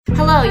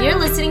Hello, you're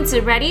listening to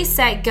Ready,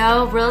 Set,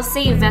 Go Real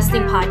Estate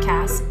Investing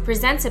Podcast,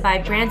 presented by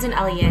Brandon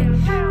Elliott.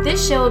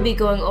 This show will be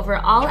going over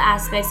all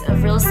aspects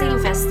of real estate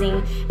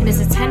investing and is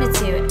intended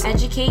to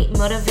educate,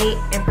 motivate,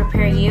 and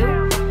prepare you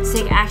to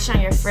take action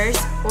on your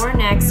first or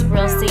next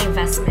real estate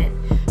investment.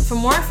 For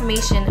more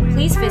information,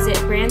 please visit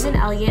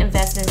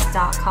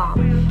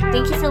BrandonElliottInvestments.com.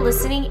 Thank you for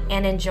listening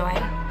and enjoy.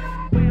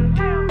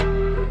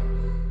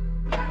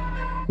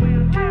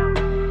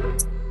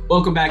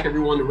 Welcome back,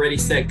 everyone, to Ready,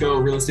 Set, Go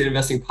Real Estate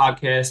Investing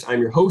Podcast.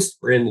 I'm your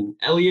host, Brandon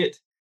Elliott,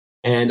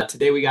 and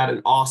today we got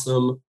an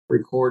awesome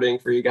recording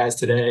for you guys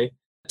today.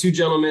 Two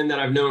gentlemen that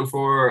I've known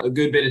for a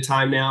good bit of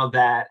time now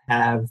that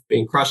have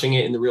been crushing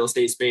it in the real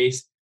estate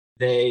space.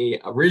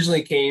 They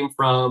originally came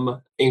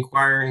from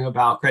inquiring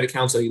about Credit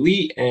Counsel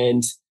Elite,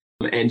 and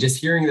just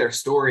hearing their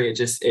story, it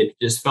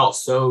just felt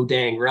so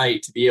dang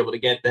right to be able to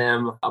get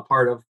them a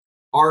part of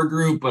our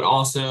group, but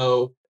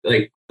also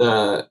like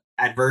the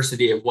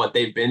adversity of what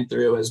they've been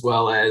through, as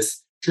well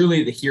as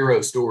truly the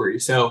hero story.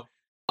 So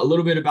a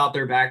little bit about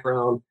their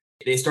background.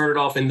 They started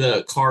off in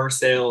the car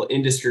sale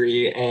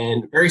industry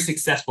and very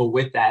successful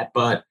with that.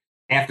 But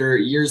after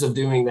years of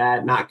doing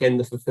that, not getting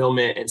the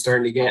fulfillment and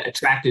starting to get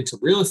attracted to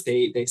real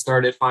estate, they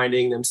started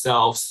finding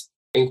themselves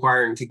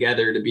inquiring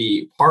together to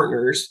be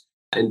partners.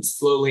 And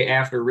slowly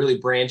after really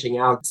branching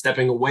out,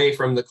 stepping away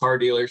from the car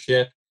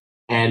dealership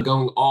and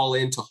going all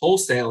into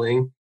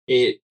wholesaling,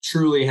 it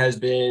truly has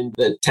been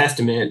the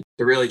testament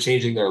to really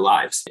changing their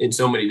lives in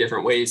so many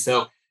different ways.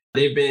 So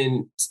they've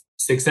been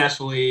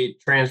successfully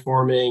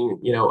transforming,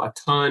 a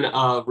ton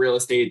of real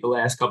estate the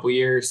last couple of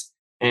years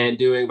and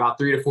doing about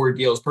 3 to 4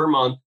 deals per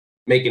month,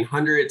 making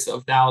hundreds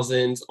of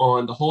thousands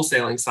on the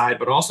wholesaling side,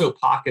 but also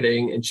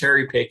pocketing and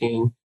cherry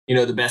picking,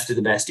 the best of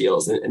the best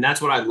deals. And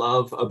that's what I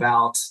love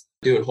about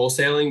doing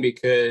wholesaling,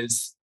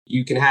 because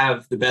you can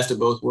have the best of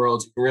both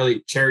worlds. You can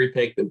really cherry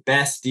pick the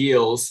best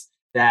deals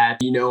that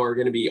are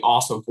going to be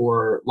awesome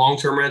for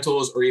long-term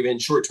rentals or even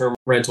short-term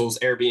rentals,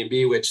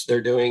 Airbnb, which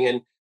they're doing.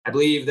 And I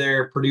believe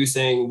they're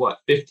producing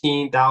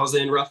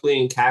 15,000 roughly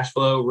in cash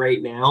flow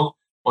right now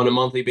on a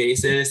monthly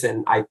basis.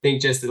 And I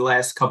think just the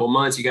last couple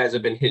months, you guys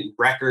have been hitting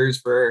records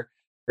for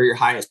your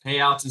highest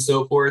payouts and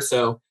so forth.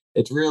 So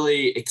it's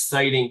really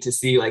exciting to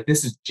see,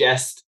 this is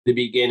just the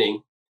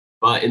beginning.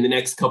 But in the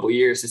next couple of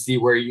years, to see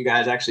where you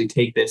guys actually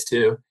take this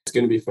to, it's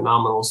going to be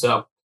phenomenal.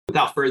 So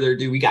without further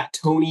ado, we got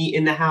Tony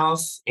in the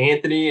house,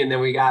 Anthony, and then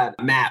we got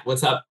Matt.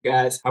 What's up,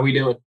 guys? How we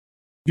doing?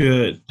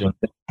 Good.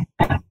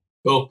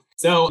 Cool.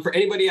 So for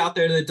anybody out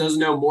there that doesn't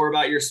know more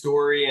about your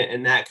story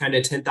and that kind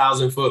of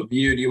 10,000 foot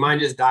view, do you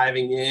mind just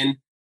diving in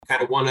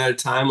kind of one at a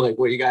time, like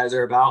what you guys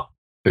are about?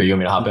 Sure, you want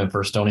me to hop in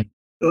first, Tony?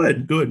 Go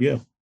ahead.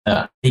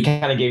 Yeah. He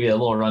kind of gave you a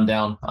little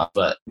rundown,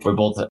 but we're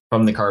both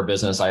from the car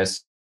business. I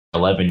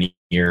 11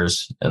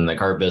 years in the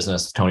car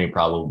business. Tony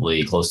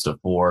probably close to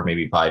 4,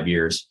 maybe 5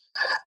 years.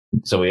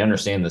 So we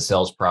understand the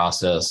sales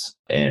process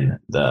and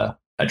the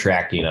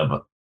attracting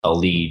of a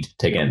lead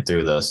to get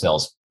through the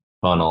sales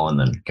funnel and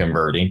then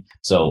converting.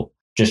 So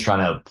just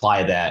trying to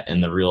apply that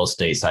in the real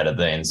estate side of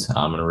things.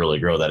 I'm going to really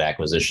grow that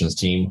acquisitions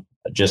team.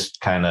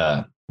 Just kind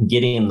of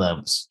getting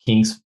the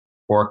kinks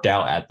worked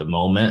out at the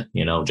moment,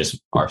 just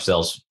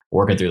ourselves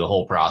working through the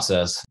whole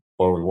process,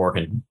 or we're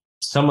working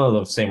some of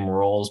the same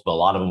roles, but a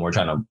lot of them we're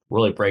trying to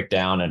really break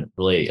down and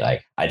really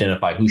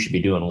identify who should be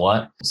doing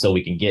what, so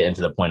we can get into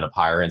the point of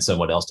hiring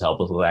someone else to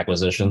help us with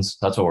acquisitions.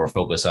 That's what we're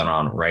focusing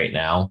on right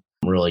now.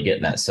 Really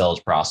getting that sales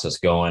process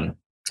going,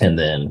 and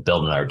then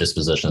building our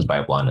dispositions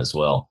pipeline as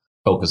well.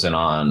 Focusing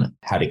on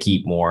how to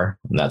keep more.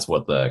 And that's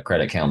what the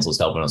Credit Counsel is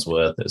helping us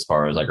with, as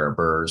far as our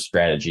BRRRR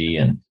strategy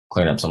and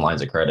clearing up some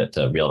lines of credit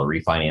to be able to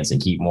refinance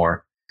and keep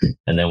more.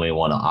 And then we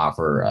want to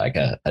offer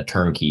a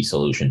turnkey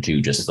solution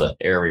to just the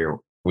area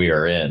we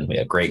are in. We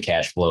have great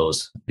cash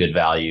flows, good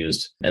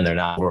values, and they're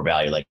not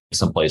overvalued like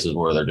some places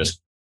where they're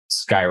just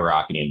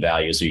skyrocketing in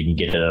value. So you can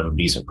get it at a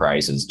decent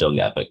price and still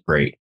get a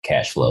great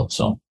cash flow.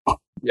 So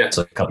yeah, it's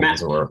a couple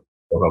things that we're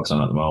focusing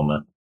on at the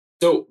moment.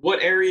 So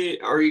what area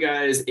are you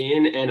guys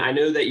in? And I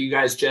know that you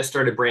guys just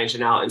started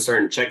branching out and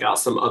starting to check out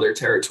some other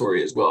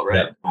territory as well,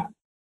 right?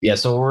 Yeah,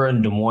 so we're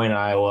in Des Moines,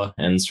 Iowa,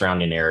 and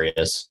surrounding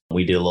areas.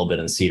 We did a little bit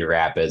in Cedar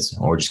Rapids,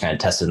 and we're just kind of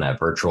testing that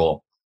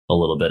virtual a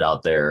little bit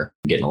out there,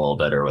 getting a little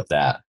better with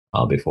that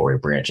before we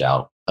branch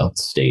out of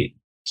the state.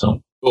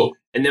 So cool.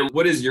 And then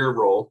what is your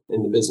role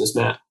in the business,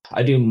 Matt?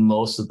 I do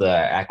most of the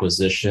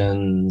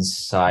acquisitions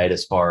side,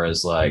 as far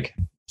as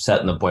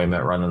setting the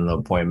appointment, running the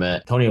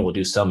appointment. Tony will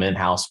do some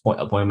in-house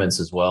appointments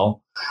as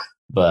well,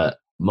 but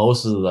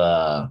most of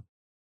the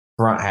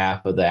front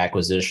half of the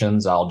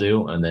acquisitions I'll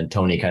do, and then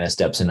Tony kind of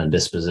steps in on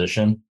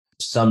disposition.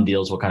 Some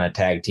deals will kind of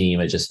tag team.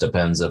 It just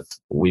depends if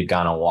we've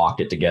kind of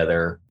walked it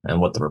together and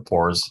what the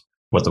rapport is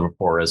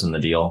in the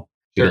deal.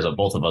 Because of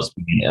both of us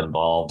being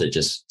involved, it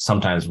just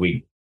sometimes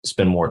we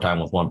spend more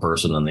time with one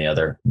person than the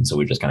other, and so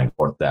we just kind of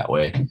work that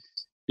way.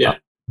 Yeah.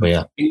 But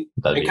yeah,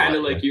 and kind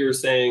of like you were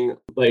saying,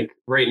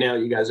 right now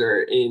you guys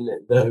are in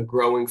the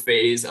growing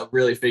phase of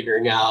really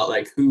figuring out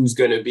who's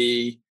going to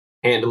be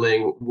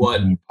handling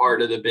what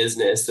part of the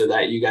business so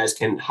that you guys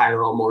can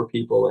hire on more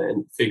people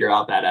and figure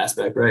out that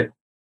aspect, right?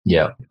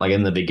 Yeah. Like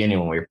in the beginning,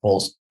 when we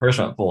first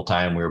went full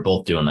time, we were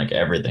both doing like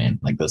everything,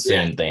 like the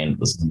same thing at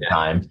the same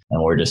time.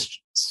 And we're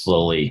just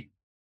slowly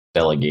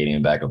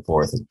delegating back and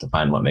forth to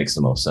find what makes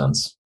the most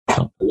sense.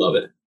 I love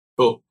it.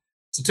 Cool.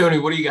 So Tony,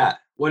 what do you got?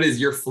 What is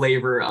your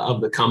flavor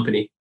of the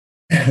company?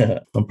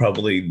 I'm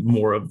probably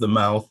more of the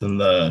mouth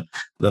and the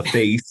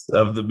face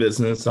of the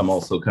business. I'm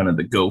also kind of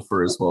the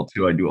gopher as well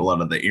too. I do a lot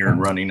of the errand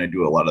running. I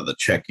do a lot of the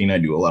checking. I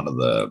do a lot of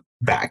the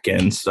back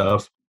end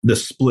stuff. The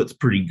split's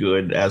pretty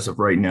good as of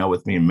right now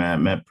with me and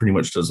Matt. Matt pretty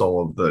much does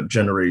all of the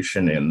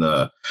generation and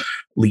the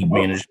lead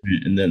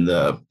management and then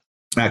the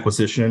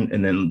acquisition.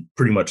 And then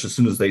pretty much as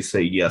soon as they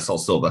say, yes, I'll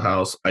sell the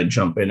house, I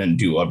jump in and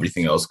do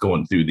everything else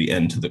going through the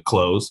end to the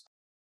close.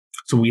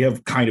 So we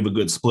have kind of a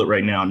good split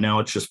right now. Now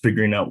it's just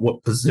figuring out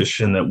what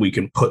position that we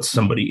can put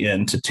somebody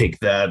in to take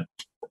that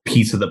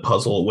piece of the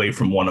puzzle away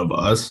from one of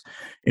us.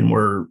 And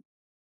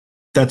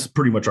that's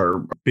pretty much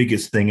our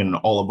biggest thing. And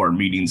all of our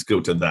meetings go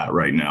to that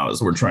right now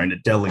is we're trying to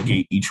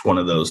delegate each one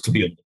of those to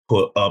be able to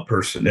put a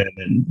person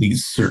in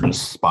these certain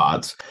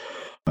spots.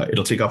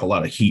 It'll take off a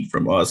lot of heat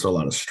from us, a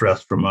lot of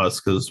stress from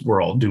us because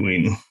we're all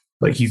doing,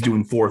 like he's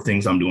doing 4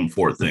 things, I'm doing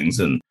 4 things.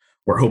 And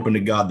we're hoping to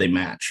God they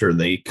match or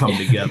they come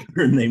together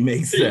and they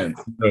make sense.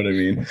 You know what I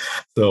mean?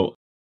 So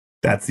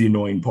that's the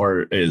annoying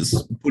part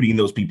is putting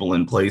those people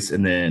in place.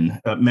 And then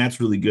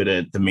Matt's really good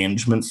at the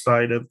management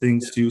side of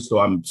things too. So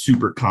I'm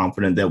super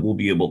confident that we'll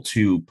be able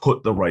to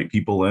put the right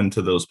people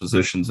into those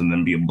positions and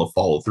then be able to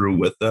follow through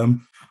with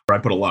them. I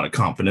put a lot of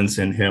confidence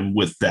in him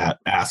with that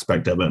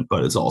aspect of it,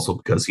 but it's also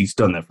because he's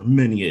done that for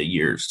many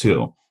years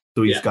too.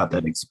 So he's got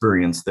that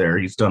experience there.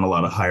 He's done a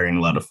lot of hiring,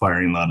 a lot of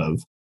firing, a lot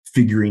of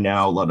figuring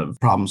out, a lot of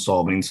problem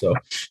solving. So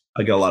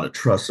I got a lot of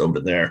trust over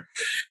there.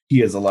 He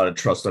has a lot of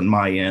trust on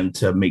my end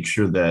to make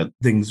sure that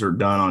things are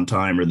done on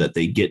time or that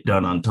they get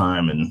done on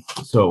time. And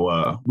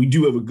so we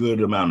do have a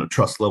good amount of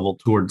trust level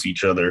towards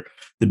each other.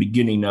 The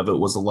beginning of it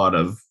was a lot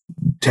of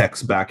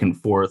text back and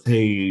forth.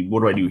 Hey, what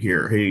do I do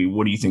here? Hey,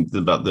 what do you think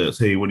about this?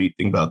 Hey, what do you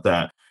think about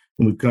that?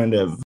 And we've kind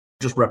of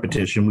just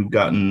repetition. We've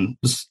gotten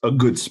a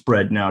good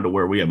spread now to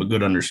where we have a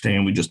good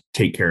understanding. We just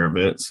take care of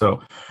it.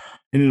 So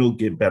and it'll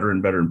get better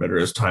and better and better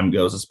as time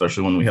goes,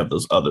 especially when we have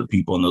those other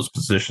people in those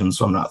positions.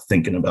 So I'm not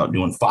thinking about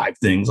doing 5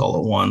 things all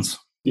at once.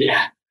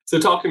 Yeah. So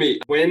talk to me.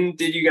 When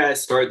did you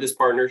guys start this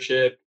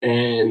partnership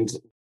and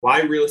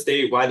why real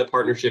estate? Why the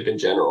partnership in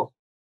general?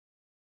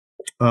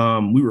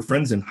 We were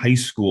friends in high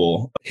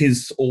school.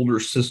 His older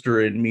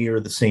sister and me are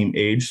the same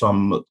age. So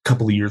I'm a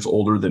couple of years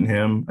older than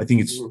him. I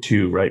think it's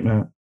 2, right,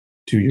 Matt?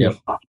 2 years.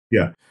 Yep.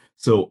 Yeah.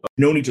 So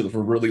known each other for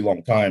a really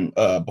long time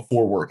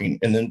before working.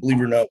 And then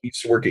believe it or not, we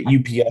used to work at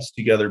UPS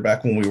together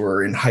back when we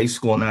were in high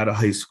school and out of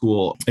high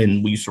school.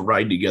 And we used to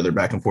ride together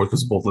back and forth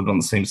because both lived on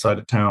the same side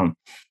of town.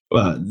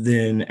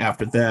 Then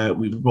after that,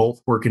 we were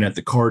both working at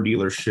the car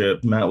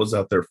dealership. Matt was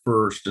out there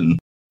first and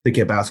they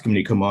kept asking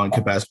me to come on,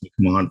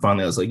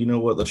 Finally, I was like, you know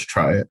what, let's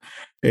try it.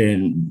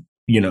 And,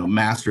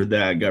 mastered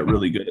that, got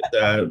really good at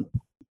that.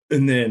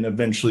 And then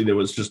eventually there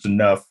was just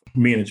enough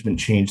management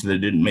change that it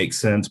didn't make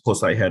sense.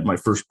 Plus I had my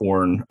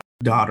firstborn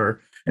daughter.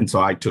 And so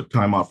I took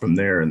time off from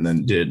there and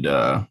then did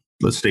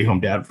let's stay home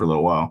dad for a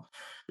little while.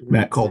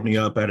 Matt called me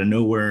up out of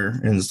nowhere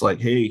and it's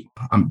like, hey,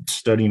 I'm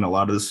studying a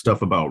lot of this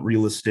stuff about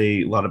real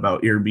estate, a lot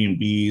about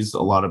Airbnbs,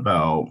 a lot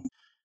about,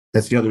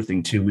 that's the other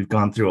thing too. We've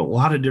gone through a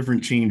lot of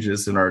different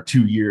changes in our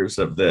 2 years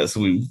of this.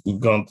 We've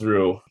gone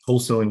through,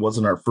 wholesaling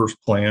wasn't our first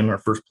plan. Our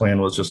first plan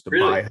was just to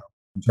buy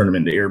and turn them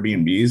into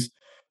Airbnbs.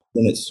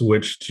 Then it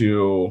switched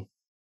to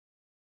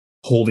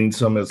holding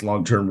some as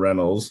long-term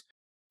rentals.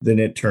 Then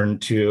it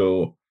turned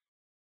to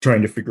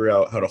trying to figure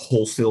out how to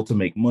wholesale to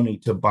make money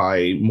to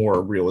buy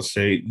more real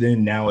estate.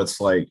 Then now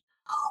it's like,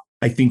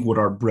 I think what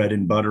our bread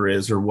and butter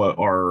is, or what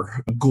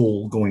our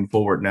goal going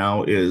forward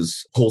now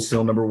is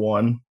wholesale number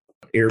 1,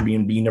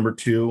 Airbnb number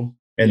 2,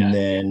 and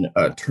then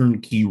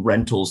turnkey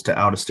rentals to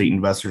out-of-state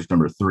investors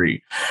number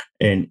 3.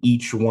 And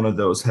each one of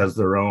those has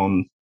their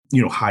own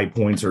high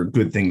points or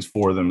good things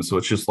for them. So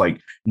it's just like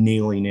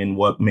nailing in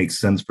what makes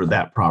sense for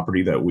that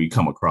property that we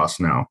come across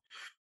now.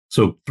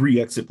 So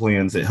 3 exit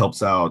plans, it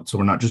helps out. So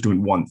we're not just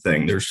doing one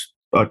thing. There's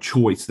a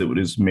choice that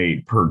is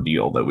made per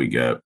deal that we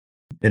get.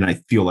 And I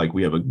feel like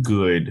we have a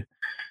good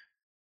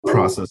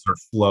process or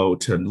flow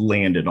to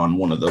land it on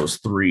one of those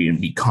 3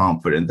 and be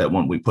confident that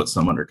when we put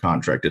some under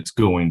contract, it's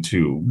going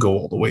to go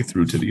all the way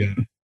through to the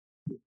end.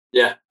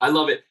 Yeah, I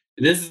love it.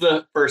 This is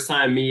the first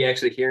time me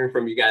actually hearing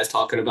from you guys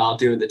talking about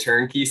doing the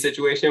turnkey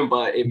situation,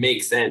 but it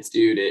makes sense,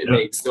 dude. It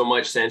makes so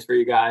much sense for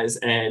you guys.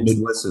 And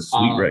Midwest is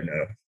sweet right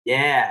now.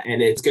 Yeah.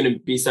 And it's going to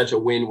be such a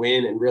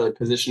win-win and really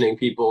positioning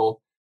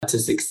people to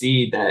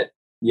succeed that,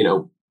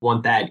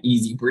 want that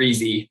easy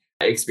breezy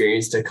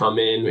experience to come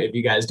in if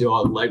you guys do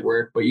all the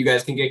legwork, but you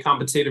guys can get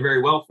compensated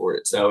very well for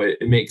it. So it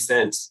makes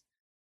sense.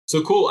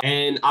 So cool.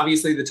 And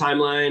obviously the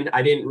timeline,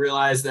 I didn't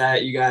realize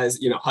that you guys,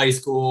 high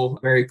school,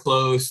 very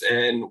close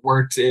and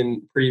worked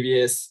in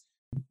previous,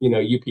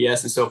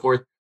 UPS and so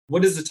forth.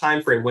 what is the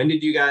time frame? When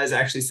did you guys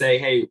actually say,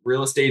 hey,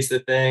 real estate's the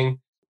thing?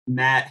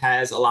 Matt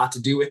has a lot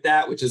to do with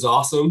that, which is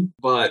awesome.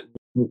 But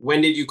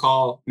when did you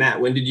call Matt?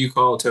 When did you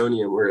call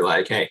Tony and we're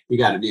like, hey, we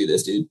got to do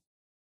this, dude?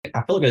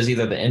 I feel like it was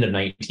either the end of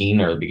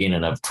 19 or the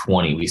beginning of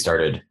 20. We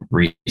started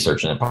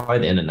researching it, probably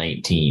the end of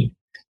 19,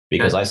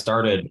 because I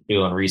started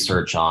doing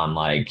research on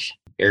like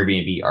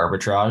Airbnb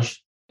arbitrage,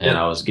 and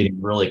I was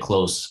getting really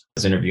close. I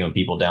was interviewing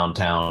people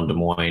downtown Des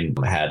Moines.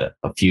 I had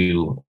a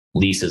few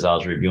leases I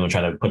was reviewing,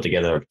 trying to put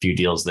together a few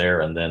deals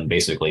there, and then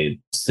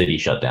basically city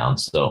shut down.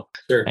 So,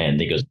 and I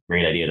think it was a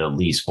great idea to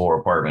lease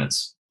 4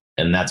 apartments,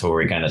 and that's where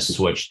we kind of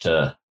switched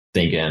to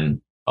thinking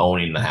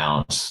owning the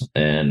house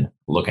and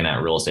looking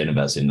at real estate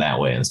investing that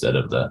way instead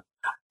of the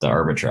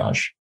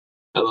arbitrage.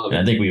 I love it.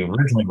 And I think we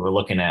originally were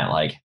looking at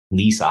like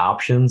lease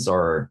options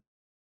or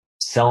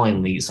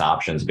selling lease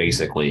options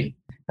basically.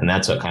 And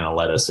that's what kind of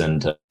led us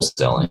into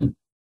selling.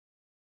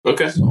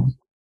 Okay,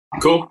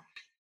 cool.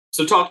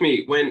 So talk to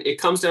me, when it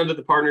comes down to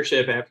the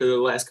partnership after the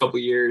last couple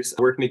of years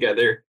working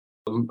together,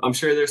 I'm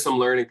sure there's some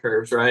learning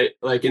curves, right?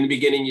 Like in the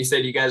beginning, you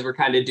said you guys were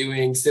kind of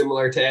doing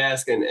similar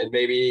tasks and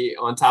maybe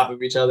on top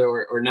of each other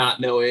or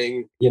not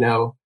knowing,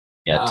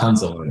 Yeah,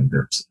 tons of learning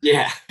curves.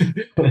 Yeah.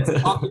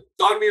 Talk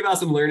to me about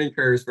some learning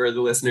curves for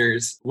the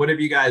listeners. What have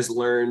you guys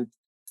learned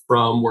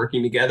from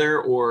working together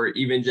or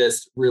even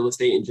just real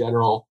estate in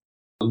general?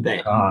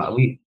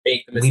 We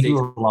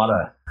do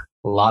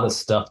a lot of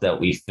stuff that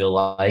we feel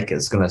like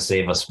is going to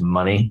save us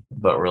money,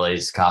 but really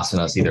it's costing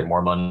us either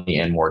more money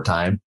and more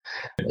time.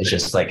 It's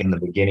just like in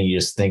the beginning, you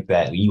just think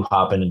that you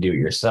hop in and do it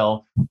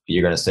yourself,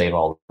 you're going to save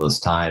all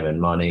this time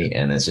and money.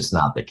 And it's just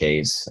not the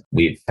case.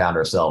 We've found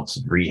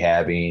ourselves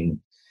rehabbing,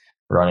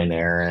 running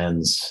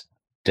errands,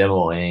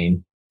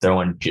 demoing,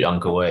 throwing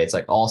junk away. It's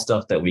like all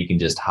stuff that we can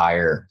just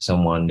hire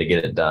someone to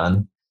get it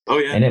done. Oh,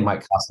 yeah. And it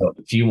might cost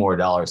a few more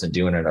dollars than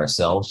doing it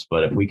ourselves.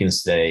 But if we can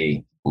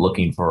stay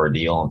looking for a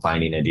deal and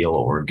finding a deal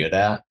what we're good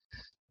at,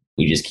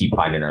 we just keep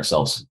finding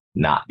ourselves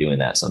not doing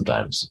that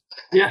sometimes.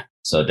 Yeah.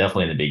 So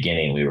definitely in the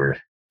beginning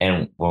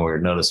and when we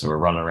noticed we were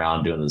running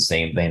around doing the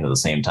same thing at the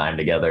same time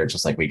together, it's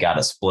just like we got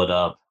to split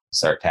up,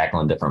 start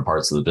tackling different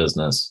parts of the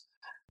business.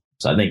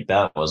 So I think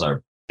that was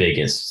our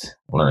biggest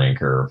learning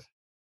curve.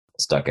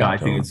 Stuck out. I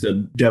think it's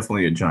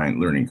definitely a giant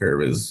learning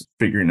curve is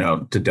figuring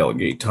out to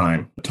delegate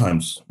time.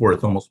 Time's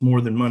worth almost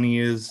more than money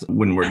is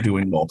when we're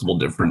doing multiple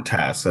different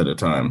tasks at a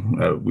time.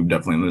 We've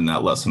definitely learned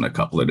that lesson a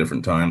couple of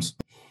different times.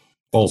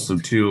 Also,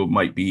 too,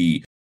 might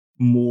be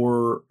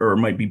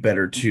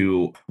better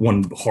to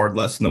one hard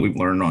lesson that we've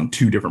learned on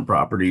 2 different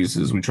properties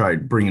is we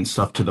tried bringing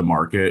stuff to the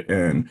market,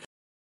 and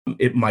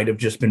it might have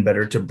just been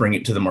better to bring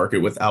it to the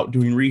market without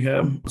doing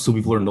rehab. So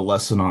we've learned a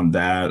lesson on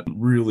that,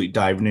 really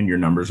diving in your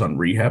numbers on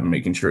rehab and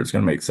making sure it's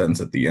going to make sense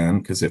at the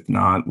end. Because if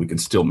not, we can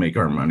still make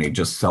our money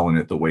just selling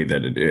it the way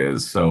that it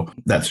is. So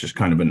that's just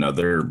kind of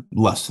another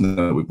lesson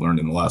that we've learned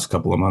in the last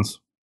couple of months.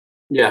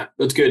 Yeah,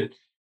 that's good.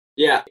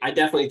 Yeah, I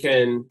definitely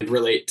can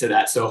relate to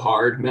that so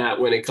hard,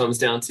 Matt, when it comes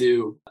down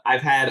to,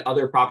 I've had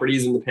other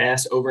properties in the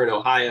past over in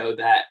Ohio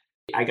that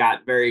I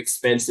got very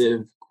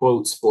expensive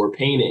quotes for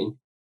painting.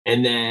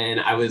 And then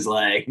I was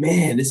like,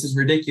 man, this is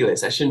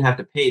ridiculous. I shouldn't have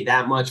to pay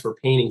that much for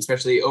painting,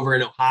 especially over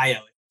in Ohio.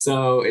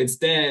 So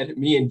instead,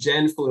 me and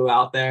Jen flew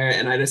out there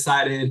and I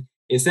decided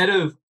instead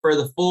of for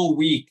the full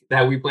week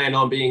that we planned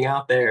on being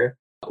out there,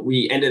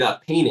 we ended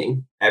up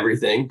painting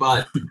everything.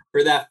 But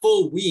for that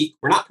full week,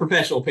 we're not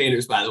professional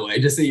painters, by the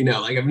way, just so you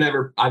know, like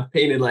I've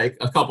painted like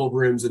a couple of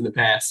rooms in the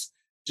past.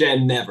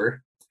 Jen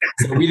never.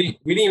 So we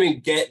didn't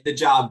even get the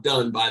job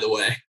done, by the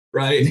way.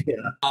 Right.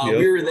 Yeah.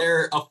 We were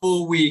there a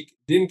full week,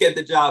 didn't get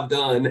the job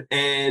done,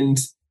 and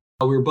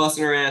we were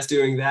busting our ass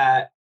doing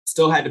that.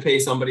 Still had to pay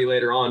somebody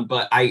later on.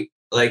 But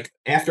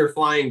after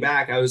flying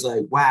back, I was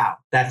like, wow,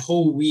 that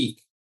whole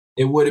week,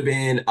 it would have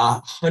been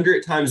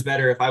 100 times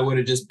better if I would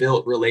have just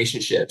built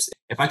relationships.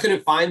 If I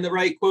couldn't find the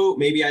right quote,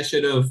 maybe I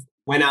should have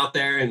went out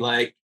there and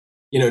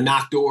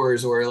knocked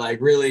doors or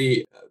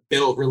really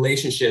built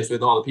relationships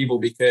with all the people,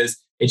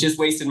 because it just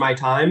wasted my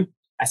time.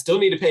 I still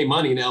need to pay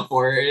money now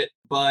for it,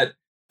 but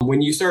when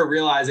you start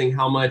realizing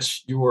how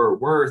much you're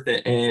worth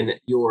and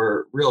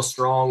your real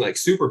strong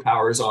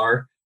superpowers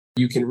are,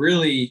 you can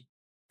really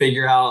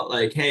figure out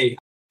hey,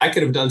 I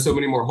could have done so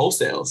many more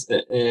wholesales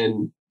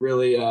and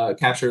really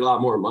captured a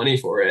lot more money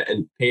for it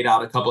and paid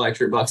out a couple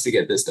extra bucks to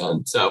get this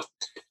done. So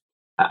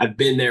I've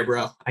been there,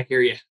 bro. I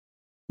hear you.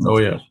 Oh,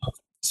 yeah.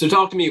 So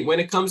talk to me,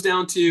 when it comes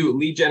down to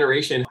lead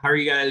generation, how are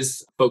you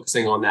guys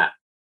focusing on that?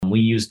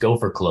 We use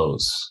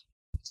Go4Close.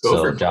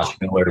 So Josh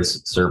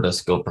Miller's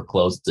service,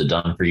 Go4Close, it's a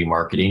done-for-you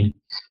marketing.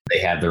 They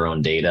have their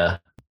own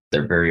data.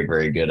 They're very,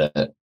 very good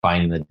at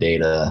finding the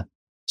data,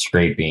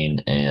 scraping,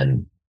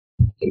 and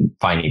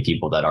finding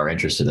people that are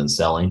interested in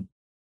selling.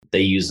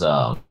 They use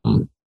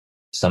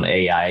some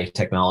AI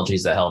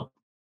technologies that help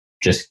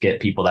just get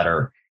people that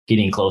are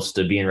getting close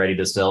to being ready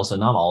to sell. So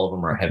not all of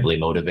them are heavily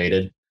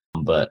motivated,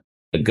 but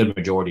a good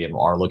majority of them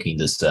are looking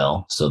to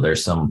sell. So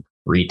there's some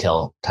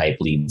retail type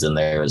leads in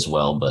there as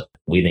well, but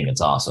we think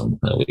it's awesome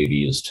that we've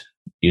used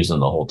them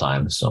the whole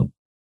time. So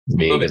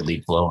be a good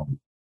lead flow.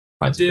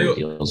 find some great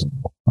Do deals.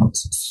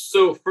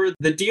 so for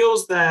the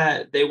deals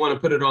that they want to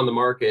put it on the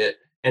market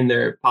and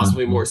they're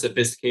possibly more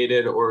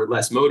sophisticated or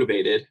less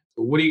motivated,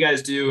 what do you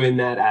guys do in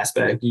that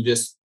aspect?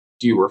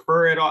 Do you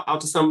refer it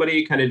out to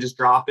somebody, kind of just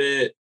drop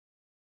it?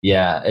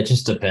 Yeah, it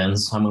just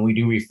depends. I mean, we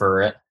do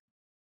refer it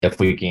if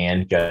we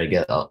can. Got to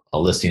get a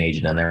listing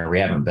agent in there. We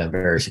haven't been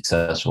very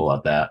successful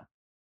at that,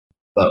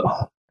 but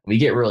we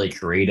get really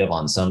creative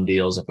on some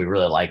deals. If we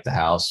really like the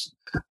house,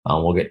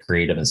 we'll get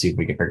creative and see if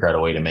we can figure out a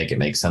way to make it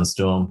make sense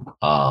to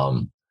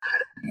them.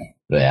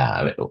 But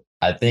yeah,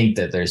 I think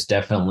that there's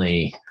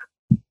definitely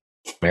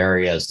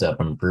areas of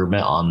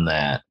improvement on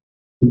that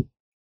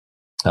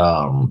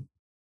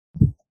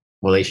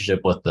relationship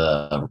with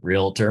the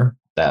realtor,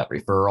 that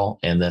referral,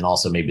 and then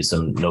also maybe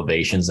some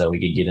novations that we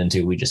could get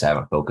into. We just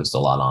haven't focused a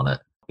lot on it.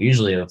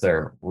 Usually if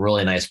they're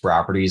really nice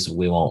properties,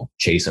 we won't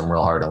chase them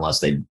real hard unless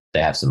they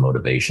have some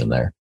motivation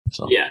there.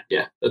 So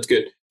Yeah, that's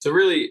good. So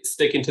really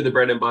sticking to the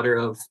bread and butter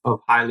of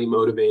highly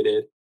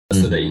motivated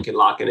so that you can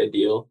lock in a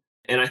deal.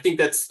 And I think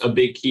that's a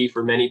big key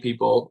for many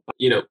people,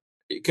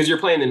 because you're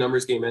playing the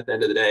numbers game at the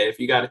end of the day. If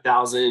you got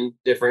 1,000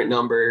 different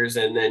numbers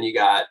and then you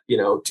got,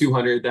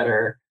 200 that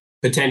are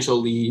potential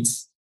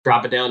leads,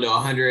 drop it down to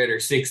 100 or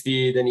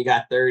 60, then you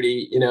got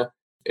 30,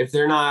 if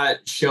they're not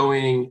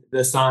showing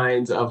the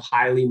signs of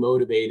highly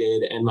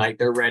motivated and like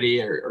they're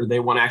ready or they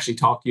want to actually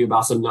talk to you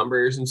about some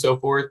numbers and so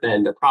forth,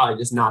 then they're probably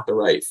just not the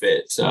right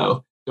fit.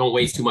 So don't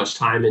waste too much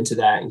time into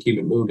that and keep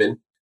it moving.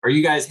 Are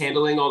you guys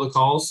handling all the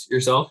calls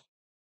yourself?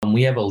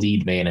 We have a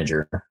lead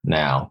manager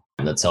now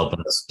that's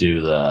helping us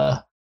do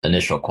the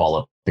initial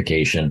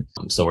qualification.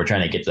 So we're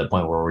trying to get to the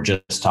point where we're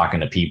just talking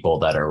to people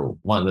that are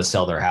wanting to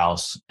sell their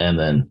house and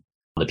then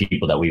the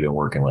people that we've been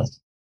working with.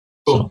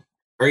 Cool. So,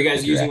 are you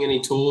guys using any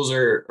tools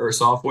or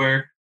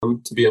software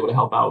to be able to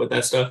help out with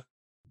that stuff?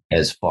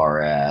 As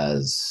far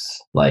as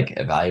like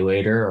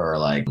evaluator or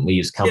like we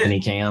use company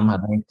cam, I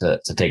think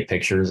to take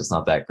pictures. It's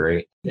not that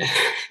great. Yeah,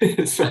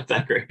 it's not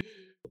that great.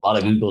 A lot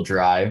of Google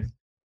Drive.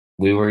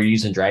 We were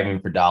using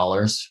Driving for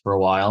Dollars for a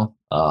while.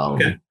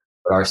 But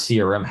our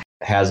CRM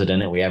has it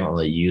in it. We haven't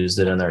really used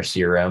it in our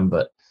CRM,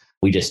 but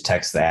we just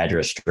text the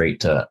address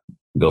straight to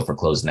Go for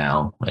Close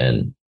Now.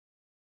 And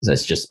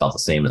that's just about the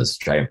same as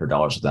Driving for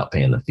Dollars without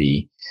paying the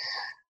fee.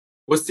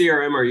 What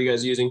CRM are you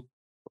guys using?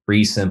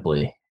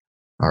 ReSimpli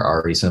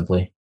or RE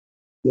Simply.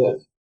 Yeah.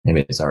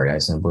 Maybe it's REI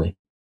Simply.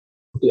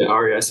 Yeah,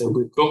 REI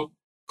Simply. Cool.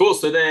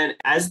 So then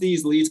as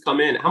these leads come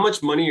in, how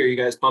much money are you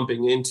guys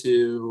pumping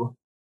into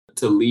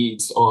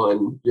leads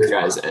on your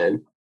guys'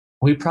 end?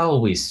 We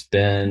probably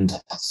spend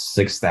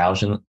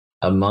 $6,000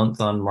 a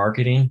month on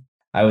marketing.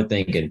 I would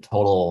think in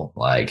total,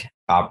 like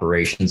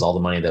operations, all the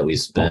money that we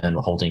spend,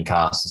 holding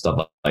costs and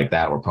stuff like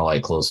that, we're probably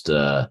close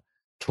to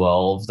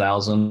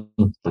 $12,000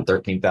 to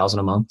 $13,000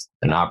 a month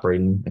in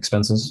operating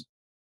expenses.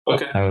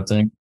 Okay. I would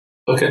think.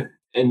 Okay.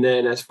 And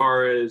then as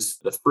far as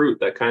the fruit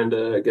that kind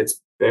of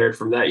gets bared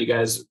from that, you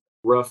guys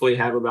roughly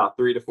have about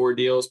 3 to 4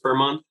 deals per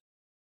month.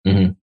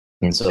 Mm-hmm.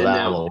 And so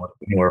that will work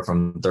anywhere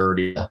from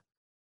 30 to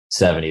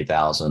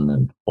 70,000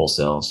 in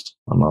wholesales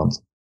a month.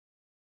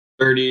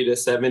 30 to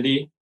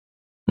 70.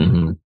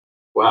 Mm-hmm.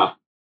 Wow.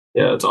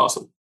 Yeah, that's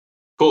awesome.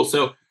 Cool.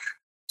 So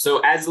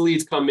as the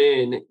leads come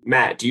in,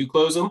 Matt, do you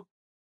close them?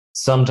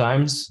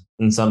 Sometimes,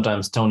 and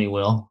sometimes Tony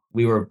will.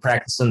 We were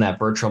practicing that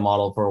virtual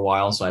model for a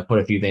while, so I put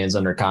a few things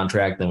under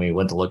contract. Then we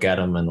went to look at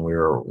them, and we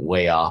were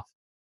way off.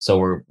 So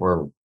we're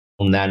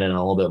pulling that in a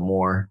little bit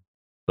more.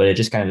 But it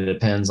just kind of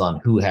depends on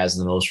who has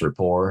the most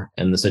rapport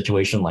in the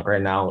situation. Like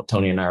right now,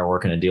 Tony and I are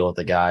working a deal with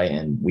a guy,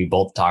 and we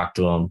both talk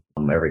to him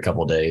every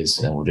couple of days,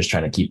 and we're just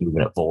trying to keep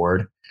moving it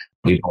forward.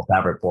 We both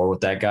have rapport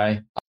with that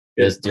guy.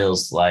 This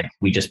deal's like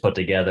we just put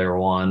together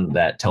one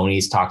that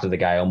Tony's talked to the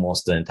guy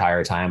almost the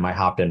entire time. I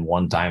hopped in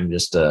one time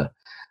just to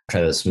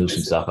try to smooth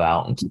some stuff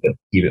out and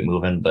keep it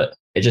moving. But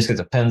it just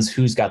depends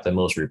who's got the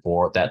most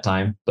rapport at that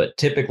time. But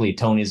typically,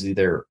 Tony's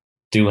either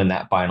doing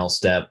that final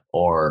step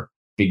or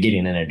be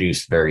getting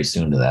introduced very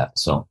soon to that.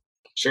 So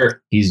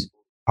sure, he's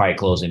probably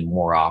closing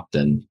more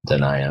often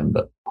than I am.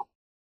 But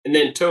and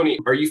then Tony,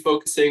 are you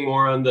focusing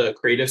more on the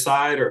creative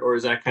side, or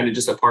is that kind of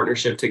just a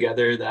partnership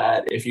together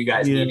that if you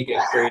guys need to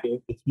get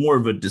creative? It's more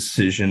of a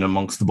decision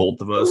amongst the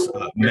both of us.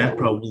 Matt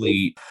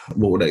probably,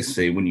 what would I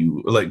say,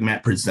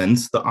 Matt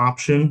presents the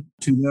option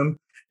to them.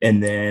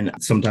 And then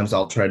sometimes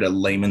I'll try to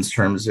layman's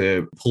terms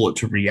pull it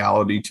to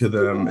reality to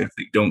them if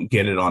they don't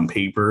get it on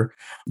paper.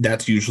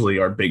 That's usually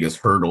our biggest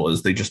hurdle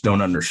is they just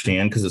don't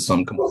understand because it's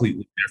something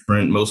completely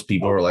different. Most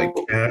people are like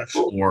cash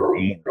or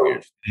a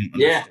mortgage.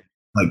 Yeah.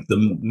 Like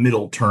the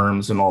middle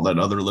terms and all that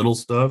other little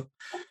stuff.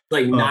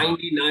 Like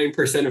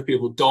 99% of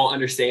people don't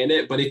understand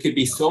it, but it could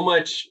be so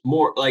much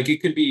more, like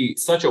it could be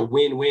such a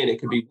win-win. It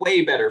could be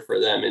way better for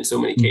them in so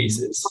many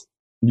cases.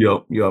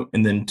 Yep.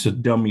 And then to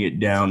dummy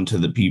it down to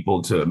the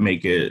people to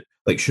make it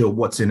like show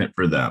what's in it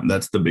for them.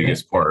 That's the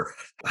biggest part.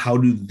 How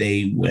do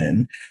they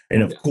win?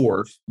 And of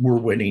course, we're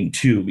winning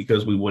too,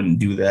 because we wouldn't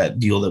do that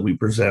deal that we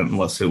present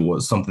unless it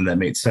was something that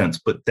made sense.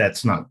 But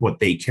that's not what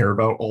they care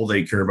about. All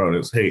they care about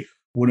is, hey,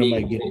 what am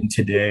I getting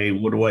today?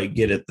 What do I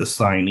get at the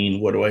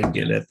signing? What do I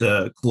get at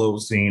the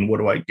closing? What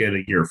do I get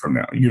a year from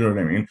now? You know what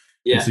I mean?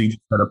 Yeah. And so you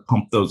just got to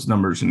pump those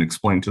numbers and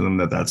explain to them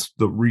that that's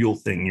the real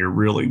thing you're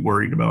really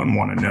worried about and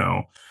want to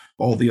know.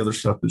 All the other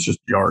stuff is just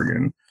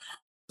jargon.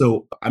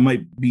 So I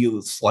might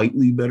be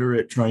slightly better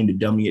at trying to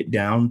dummy it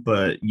down,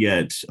 but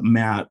yet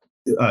Matt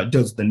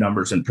does the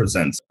numbers and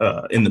presents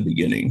in the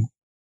beginning.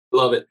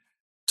 Love it.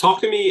 Talk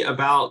to me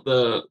about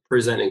the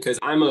presenting, because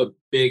I'm a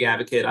big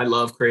advocate. I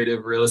love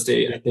creative real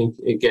estate. I think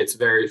it gets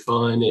very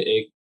fun.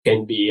 It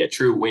can be a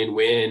true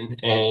win-win.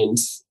 And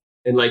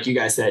like you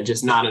guys said,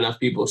 just not enough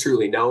people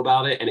truly know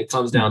about it. And it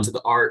comes down to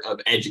the art of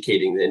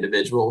educating the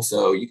individual.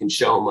 So you can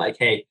show them like,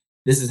 hey,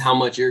 this is how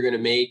much you're going to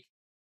make.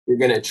 You're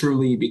going to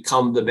truly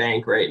become the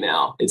bank right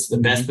now. It's the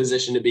best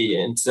position to be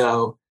in.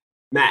 So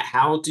Matt,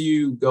 how do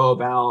you go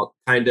about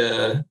kind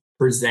of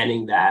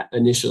presenting that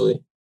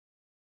initially?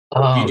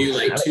 Do you do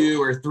like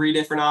 2 or 3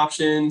 different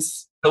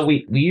options? So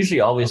we usually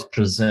always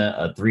present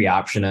a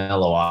 3-option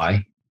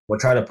LOI. We'll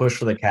try to push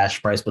for the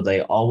cash price, but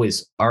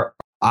our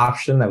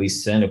option that we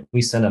send, if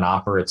we send an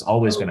offer, it's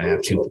always going to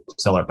have 2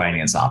 seller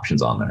finance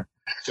options on there.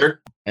 Sure.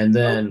 And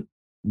then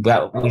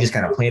we just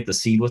kind of plant the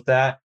seed with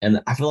that.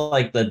 And I feel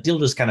like the deal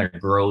just kind of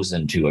grows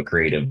into a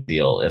creative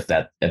deal if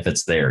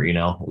it's there,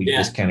 we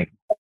just kind of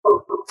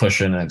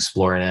pushing and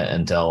exploring it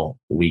until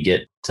we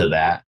get to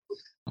that.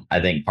 I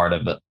think part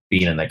of it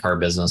being in the car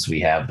business,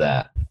 we have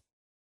that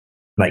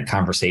like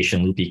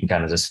conversation loop you can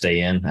kind of just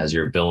stay in as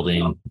you're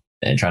building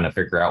and trying to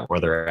figure out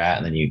where they're at.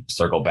 And then you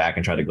circle back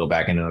and try to go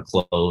back into the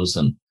close.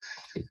 And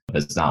if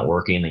it's not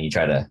working, then you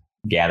try to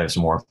gather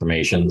some more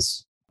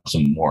informations,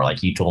 some more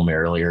like you told me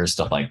earlier,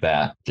 stuff like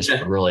that. Just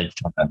really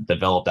try to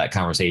develop that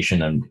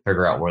conversation and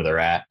figure out where they're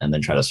at and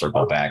then try to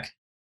circle back.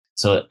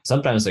 So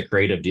sometimes a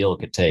creative deal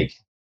could take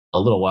a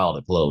little while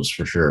to close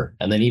for sure.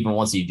 And then even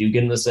once you do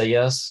get them to say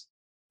yes,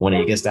 when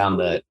it gets down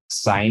to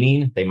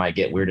signing, they might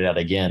get weirded out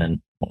again.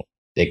 And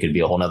it could be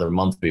a whole nother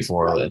month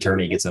before the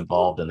attorney gets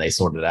involved and they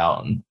sort it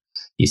out and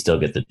you still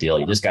get the deal.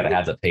 You just got to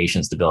have the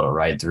patience to be able to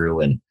ride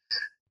through. And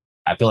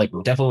I feel like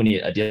definitely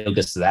when a deal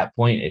gets to that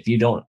point, if you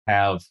don't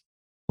have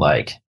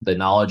like the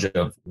knowledge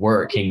of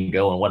where it can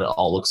go and what it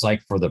all looks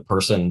like for the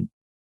person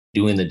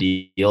doing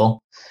the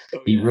deal,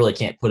 you really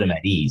can't put them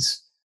at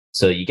ease.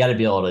 So you got to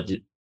be able to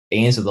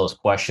answer those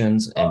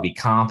questions and be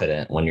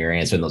confident when you're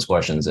answering those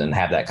questions and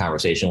have that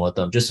conversation with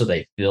them just so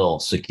they feel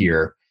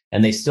secure.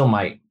 And they still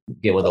might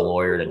get with a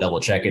lawyer to double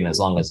check it. As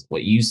long as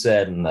what you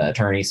said and the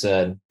attorney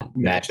said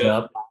match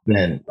up,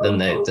 then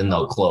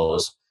they'll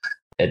close.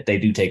 They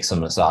do take some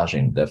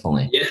massaging,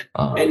 definitely. Yeah.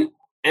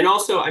 And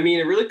also, I mean,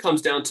 it really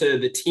comes down to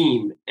the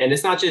team. And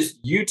it's not just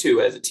you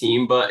two as a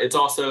team, but it's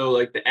also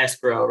like the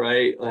escrow,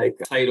 right? Like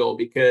title,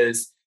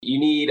 because you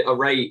need a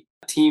right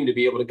team to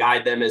be able to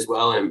guide them as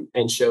well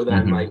and show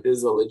them like this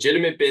is a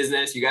legitimate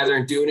business. You guys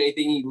aren't doing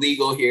anything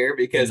illegal here,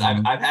 because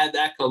I've had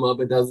that come up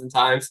a dozen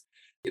times.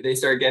 They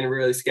start getting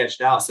really sketched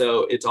out.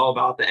 So it's all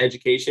about the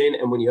education.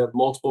 And when you have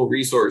multiple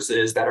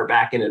resources that are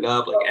backing it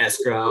up, like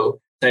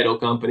escrow, title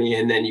company,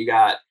 and then you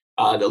got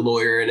the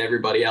lawyer and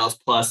everybody else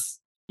plus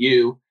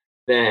you,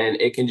 then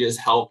it can just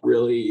help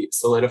really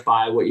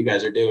solidify what you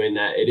guys are doing,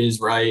 that it is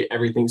right.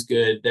 Everything's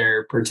good.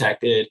 They're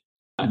protected.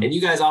 And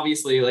you guys,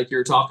 obviously, like you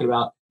were talking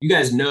about, you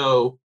guys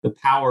know the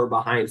power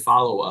behind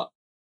follow-up.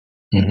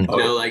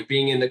 Like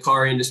being in the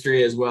car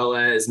industry as well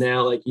as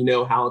now, like,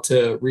 how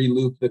to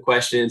re-loop the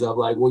questions of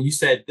like, well, you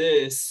said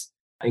this,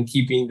 and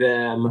keeping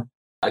them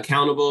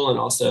accountable and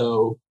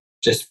also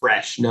just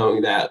fresh,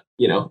 knowing that,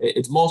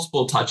 it's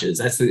multiple touches.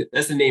 That's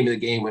the name of the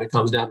game when it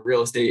comes down to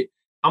real estate.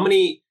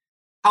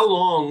 How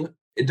long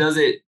does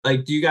it,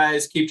 like, do you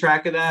guys keep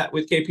track of that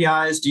with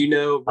KPIs? Do you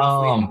know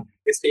roughly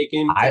it's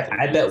taken?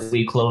 I bet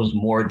we close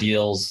more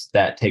deals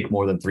that take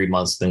more than 3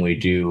 months than we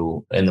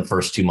do in the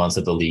first 2 months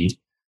of the lead.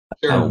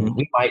 Sure.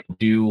 We might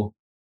do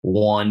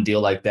one deal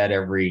like that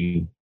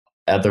every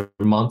other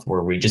month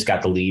where we just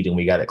got the lead and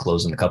we got it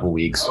closed in a couple of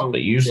weeks.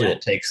 But usually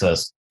it takes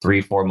us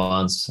 3-4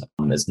 months.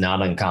 It's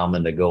not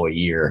uncommon to go a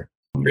year.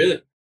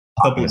 Really?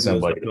 Talking to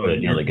somebody to put a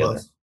deal together.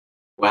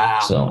 Wow.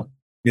 So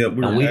yeah,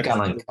 we've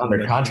got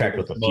under contract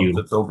with a few.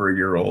 That's over a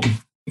year old.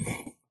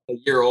 A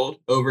year old?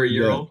 Over a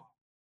year old?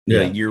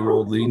 Yeah,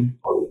 year-old lead.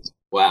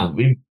 Wow.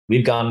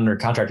 We've gone under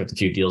contract with a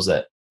few deals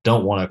that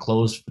don't want to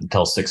close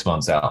until 6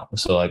 months out.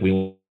 So like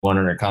we went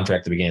under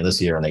contract at the beginning of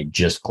this year and they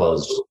just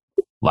closed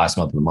last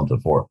month and the month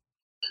before.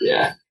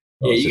 Yeah.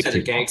 Yeah, you guys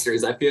are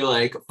gangsters. I feel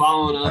like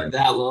following up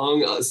that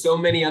long, so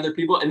many other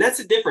people. And that's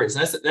the difference.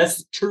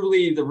 That's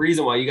truly the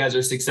reason why you guys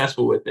are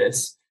successful with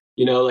this.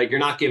 Like you're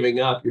not giving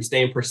up, you're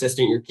staying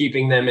persistent, you're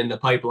keeping them in the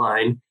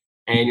pipeline,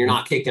 and you're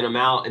not kicking them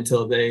out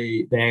until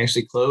they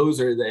actually close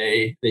or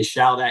they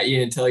shout at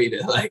you and tell you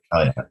to like,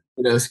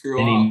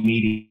 screw off.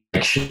 Meeting,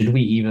 should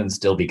we even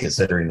still be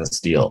considering this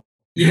deal?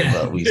 Yeah.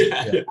 But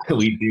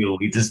we do.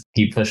 We just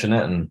keep pushing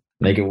it and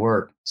make it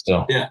work.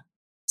 So yeah.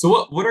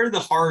 So what are the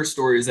horror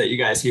stories that you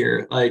guys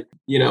hear? Like,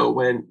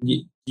 when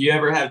you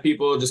ever have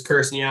people just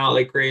cursing you out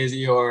like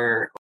crazy,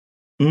 or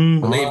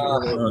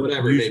Whatever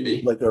it may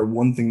Usually, be. like our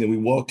one thing that we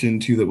walked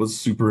into that was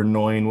super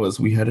annoying was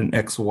we had an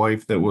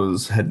ex-wife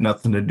that had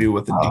nothing to do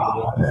with the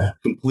deal,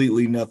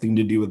 completely nothing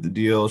to do with the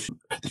deal.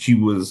 She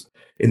was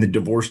in the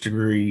divorce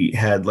degree,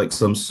 had like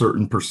some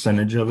certain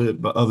percentage of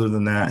it, but other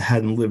than that,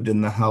 hadn't lived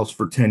in the house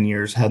for 10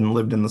 years, hadn't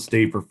lived in the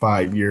state for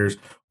 5 years,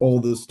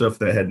 all this stuff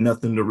that had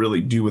nothing to really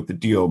do with the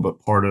deal. But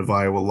part of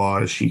Iowa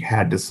law is she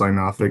had to sign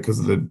off it because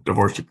of the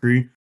divorce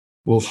decree.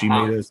 Well, she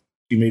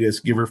made us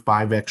give her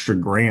 5 extra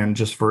grand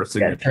just for a Yeah,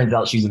 signature. it turns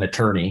out she's an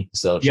attorney,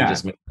 so she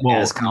just made it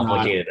as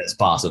complicated as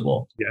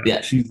possible.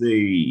 Yeah. She's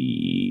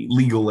a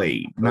legal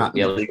aid,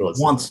 legal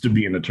wants to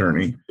be an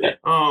attorney.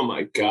 Oh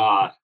my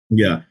God.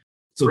 Yeah.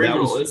 So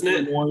Criminal, that was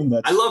isn't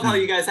it? I love how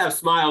you guys have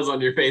smiles on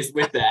your face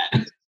with that.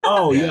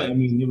 Oh yeah, I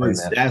mean, it was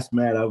ask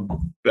Matt.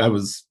 I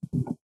was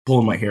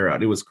pulling my hair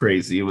out. It was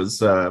crazy. It was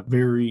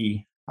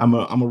very. I'm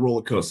a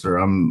roller coaster.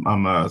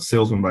 I'm a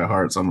salesman by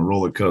heart, so I'm a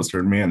roller coaster.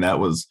 And man, that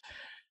was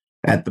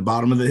at the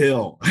bottom of the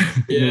hill.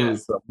 Yeah. It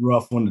was a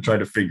rough one to try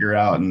to figure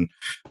out. And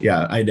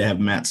yeah, I had to have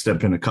Matt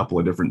step in a couple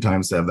of different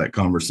times to have that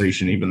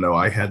conversation, even though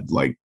I had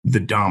like the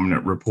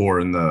dominant rapport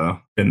in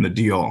the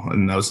deal.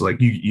 And I was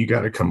like, you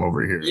got to come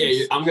over here.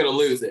 Yeah, I'm going to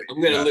lose it.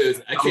 I'm going to lose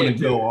it. I can't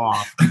go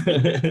off.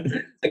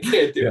 I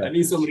can't do it. I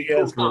need somebody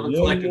else to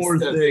one more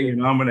thing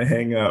and I'm going to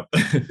hang up.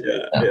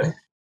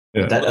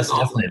 Yeah. That's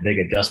definitely a big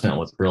adjustment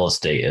with real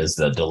estate is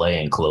the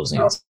delay in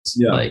closings.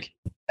 Yeah. Like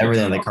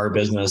everything in the car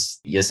business,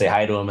 you say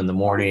hi to them in the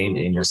morning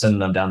and you're sending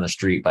them down the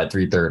street by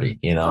 3:30,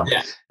 Yeah.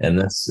 And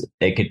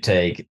it could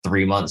take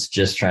 3 months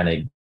just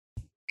trying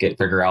to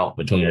figure out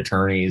between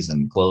attorneys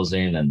and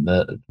closing and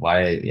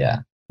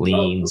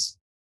liens.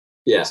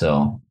 Yeah.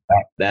 So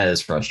that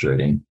is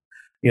frustrating.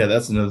 Yeah,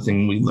 that's another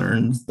thing we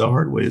learned the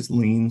hard way is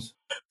liens.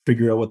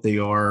 Figure out what they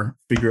are,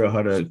 figure out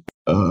how to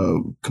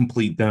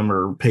complete them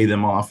or pay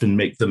them off and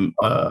make them,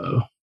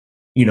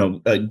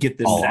 get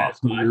them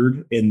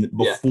cleared. And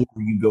before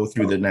you go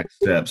through the next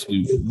steps,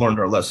 we've learned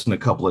our lesson a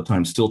couple of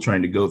times, still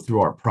trying to go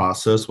through our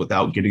process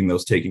without getting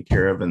those taken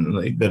care of. And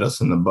they bit us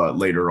in the butt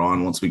later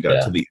on once we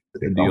got to the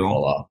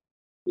deal.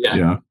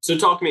 Yeah. So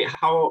talk to me,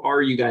 how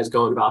are you guys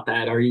going about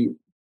that? Are you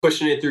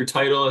pushing it through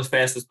title as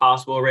fast as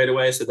possible right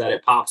away so that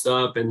it pops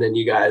up and then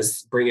you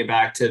guys bring it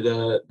back to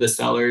the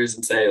sellers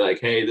and say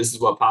like, hey, this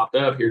is what popped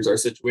up. Here's our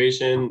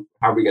situation.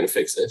 How are we going to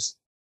fix this?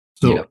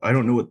 So I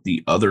don't know what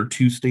the other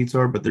 2 states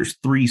are, but there's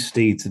 3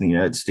 states in the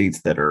United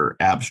States that are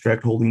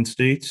abstract holding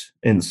states.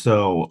 And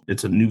so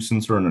it's a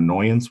nuisance or an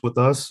annoyance with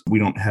us. We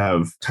don't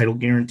have title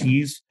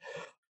guarantees.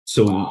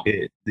 So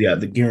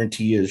the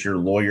guarantee is your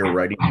lawyer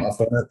writing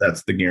off on it.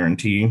 That's the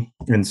guarantee.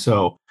 And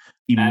so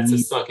that's a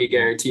sucky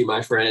guarantee,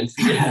 my friend.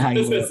 Yeah,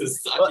 this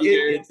is a sucky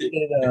guarantee.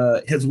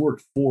 It has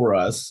worked for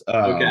us.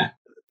 Okay.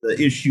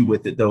 The issue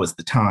with it, though, is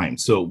the time.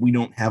 So we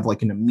don't have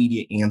like an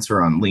immediate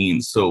answer on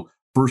liens. So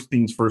first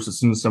things first, as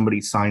soon as somebody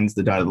signs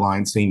the dotted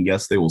line saying,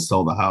 yes, they will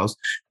sell the house,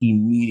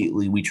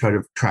 immediately we try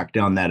to track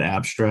down that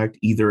abstract.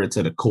 Either it's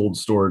at a cold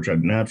storage at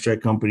an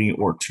abstract company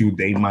or 2,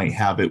 they might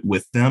have it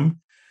with them.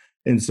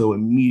 And so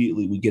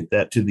immediately we get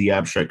that to the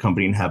abstract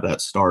company and have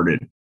that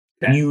started.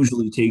 Okay.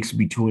 Usually takes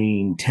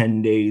between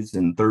 10 days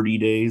and 30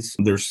 days.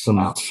 There's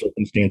some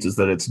circumstances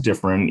that it's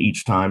different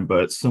each time,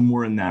 but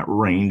somewhere in that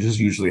range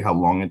is usually how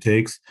long it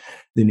takes.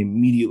 Then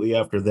immediately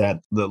after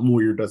that, the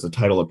lawyer does a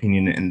title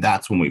opinion, and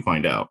that's when we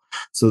find out.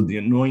 So the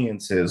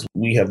annoyance is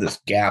we have this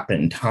gap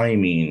in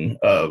timing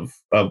of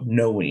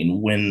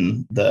knowing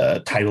when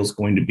the title is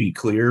going to be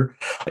clear.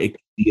 It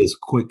could be as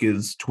quick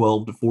as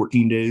 12 to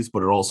 14 days,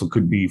 but it also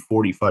could be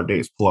 45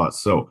 days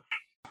plus. So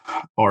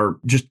are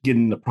just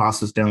getting the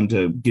process down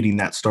to getting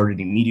that started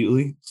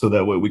immediately so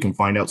that way we can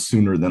find out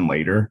sooner than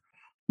later.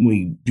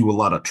 We do a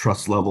lot of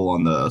trust level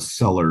on the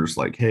sellers,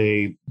 like,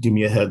 hey, give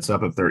me a heads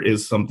up if there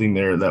is something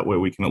there. That way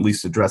we can at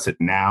least address it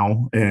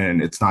now,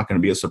 and it's not going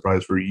to be a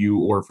surprise for you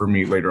or for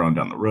me later on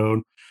down the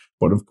road.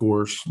 But of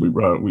course, we've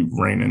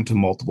ran into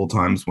multiple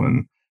times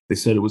when they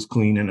said it was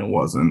clean and it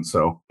wasn't.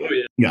 So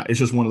yeah, it's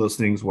just one of those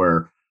things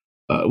where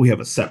we have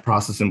a set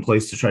process in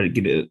place to try to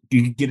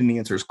get an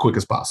answer as quick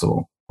as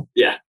possible.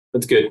 Yeah,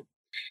 that's good.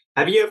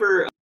 Have you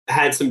ever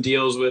had some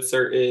deals with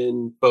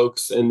certain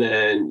folks and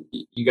then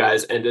you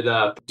guys ended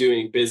up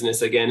doing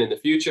business again in the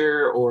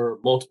future or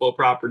multiple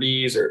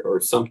properties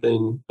or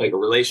something like a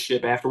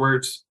relationship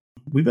afterwards?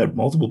 We've had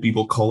multiple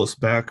people call us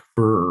back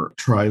for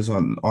tries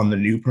on the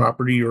new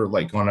property or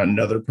like on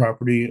another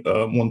property.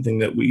 One thing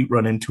that we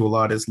run into a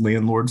lot is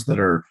landlords that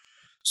are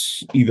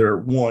either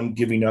 1,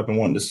 giving up and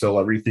wanting to sell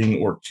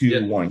everything, or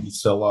 2, wanting to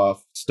sell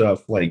off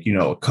stuff like,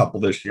 a couple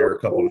this year, a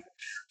couple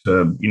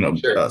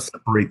to,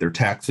 separate their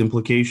tax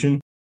implication.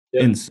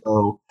 Yep. And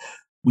so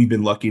we've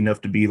been lucky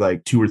enough to be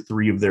like 2 or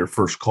 3 of their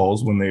first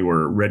calls when they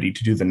were ready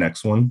to do the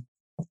next one.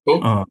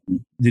 Cool.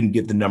 Didn't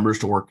get the numbers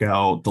to work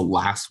out the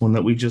last one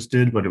that we just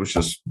did, but it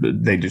was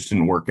they just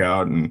didn't work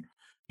out. And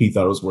he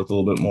thought it was worth a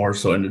little bit more.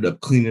 So ended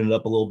up cleaning it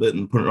up a little bit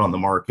and putting it on the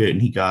market,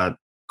 and he got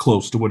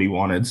close to what he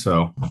wanted.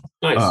 So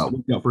nice.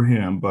 Worked out for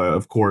him. But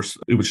of course,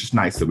 it was just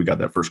nice that we got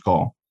that first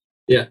call.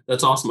 Yeah,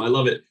 that's awesome. I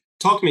love it.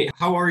 Talk to me.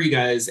 How are you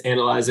guys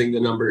analyzing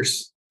the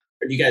numbers?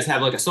 do you guys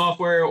have like a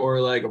software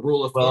or like a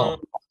rule of thumb?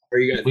 Well, Or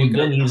you guys we've looking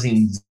been up using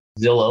numbers?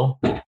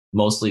 Zillow,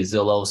 mostly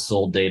Zillow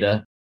sold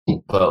data,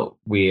 but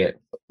we're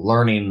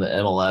learning the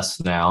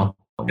MLS now.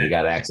 We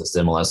got access to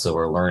MLS, so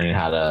we're learning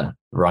how to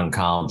run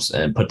comps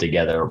and put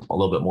together a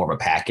little bit more of a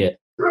packet.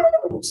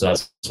 So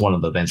that's one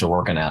of the things we're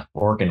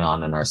working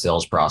on in our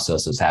sales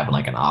process is having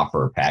like an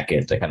offer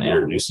packet that kind of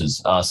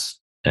introduces us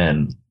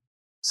and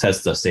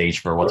sets the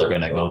stage for what they're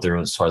going to go through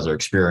as far as their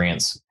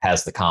experience,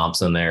 has the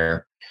comps in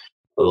there,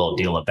 a little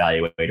deal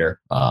evaluator,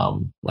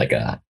 like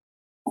a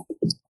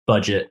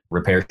budget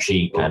repair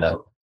sheet kind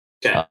of.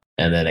 Okay.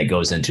 And then it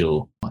goes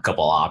into a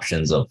couple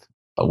options of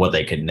what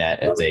they could net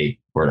if they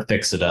were to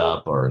fix it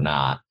up or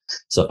not,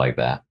 stuff like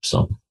that.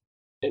 So,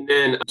 And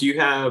then do you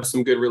have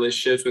some good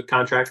relationships with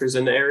contractors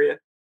in the area?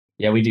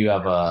 yeah, we do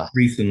have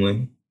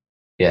Recently.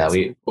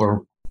 we're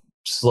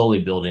slowly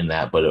building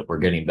that, but we're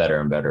getting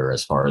better and better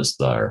as far as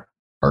our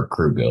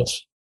crew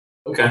goes.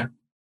 Okay,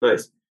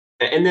 nice.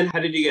 And then how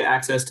did you get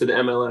access to the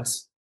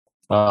MLS?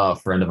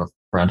 Friend of a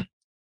friend.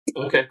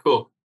 Okay,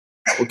 cool.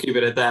 We'll keep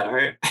it at that. All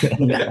right.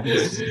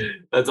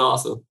 That's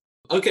awesome.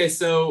 Okay,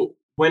 so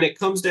when it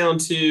comes down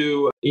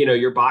to,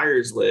 your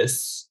buyers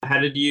lists, how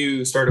did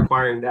you start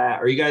acquiring that?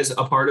 Are you guys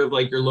a part of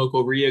like your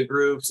local RIA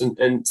groups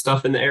and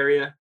stuff in the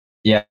area?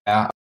 Yeah,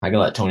 I can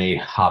let Tony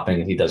hop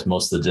in. He does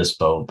most of the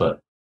dispo,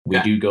 but we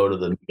do go to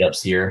the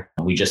meetups here.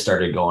 We just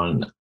started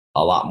going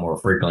a lot more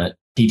frequent.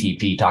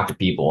 TTP, talk to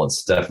people.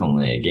 It's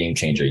definitely a game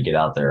changer. You get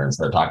out there and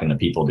start talking to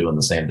people doing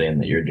the same thing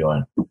that you're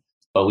doing.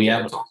 But we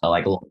have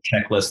like a little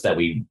checklist that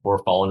we were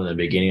following in the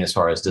beginning as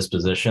far as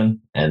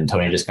disposition. And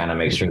Tony just kind of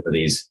makes sure that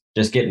he's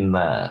just getting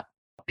the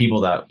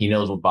people that he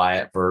knows will buy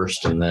it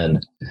first. And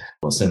then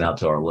we'll send it out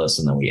to our list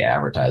and then we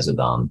advertise it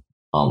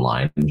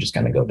online and just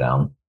kind of go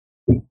down.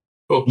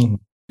 Cool. Mm-hmm.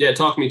 Yeah,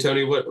 talk to me,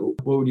 Tony. What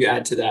would you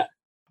add to that?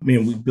 I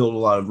mean, we build a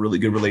lot of really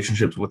good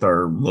relationships with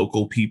our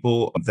local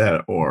people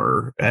that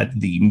are at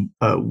the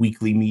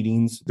weekly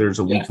meetings. There's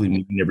a weekly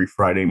meeting every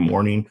Friday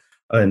morning.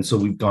 And so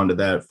we've gone to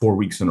that 4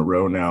 weeks in a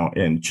row now.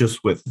 And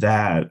just with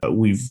that,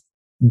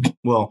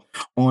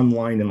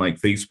 online in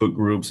like Facebook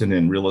groups and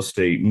in real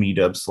estate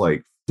meetups,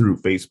 like through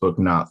Facebook,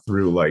 not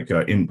through like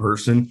in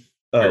person.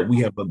 We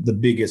have the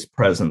biggest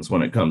presence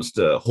when it comes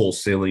to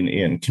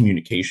wholesaling and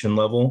communication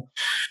level.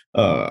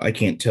 I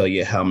can't tell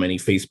you how many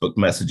Facebook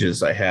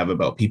messages I have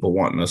about people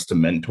wanting us to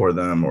mentor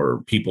them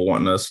or people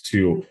wanting us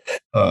to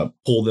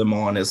pull them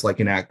on as like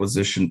an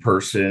acquisition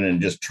person and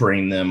just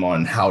train them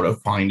on how to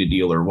find a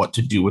deal or what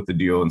to do with the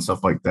deal and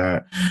stuff like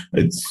that.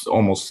 It's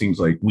almost seems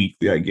like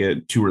weekly I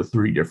get 2 or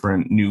 3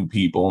 different new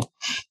people.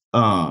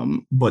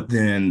 But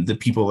then the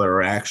people that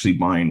are actually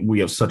buying, we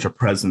have such a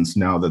presence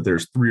now that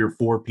there's 3 or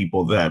 4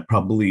 people that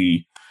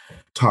probably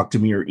talk to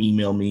me or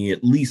email me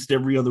at least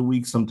every other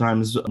week,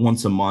 sometimes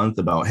once a month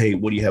about, hey,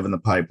 what do you have in the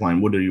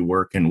pipeline? What are you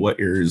working? What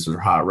areas are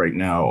hot right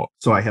now?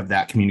 So I have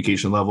that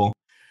communication level.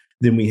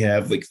 Then we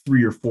have like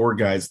 3 or 4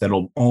 guys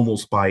that'll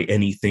almost buy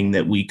anything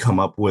that we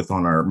come up with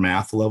on our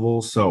math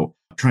level. So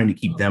trying to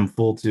keep them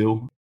full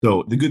too.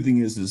 So the good thing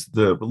is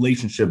the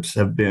relationships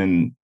have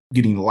been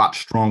getting a lot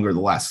stronger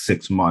the last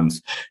 6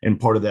 months. And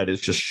part of that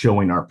is just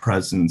showing our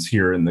presence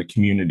here in the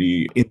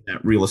community in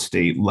that real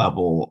estate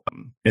level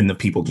and the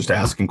people just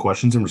asking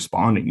questions and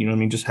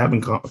responding, just having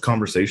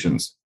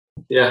conversations.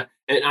 Yeah.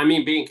 And I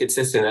mean, being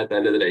consistent at the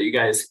end of the day, you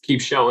guys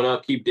keep showing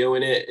up, keep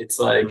doing it. It's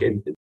like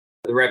the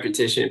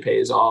repetition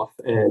pays off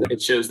and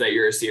it shows that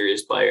you're a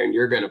serious player and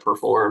you're going to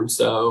perform.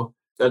 So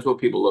that's what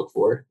people look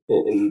for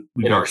in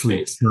our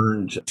space.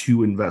 Turned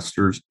 2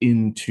 investors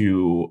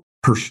into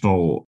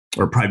personal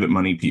or private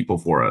money people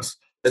for us.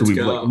 Let's so we've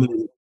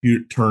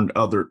go. Turned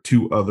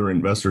 2 other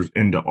investors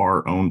into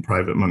our own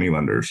private money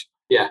lenders.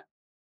 Yeah.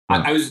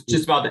 I was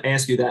just about to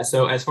ask you that.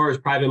 So as far as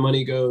private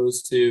money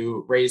goes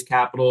to raise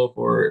capital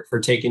for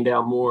taking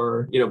down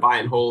more, buy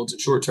and holds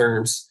short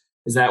terms,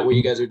 is that what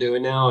you guys are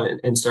doing now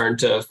and starting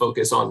to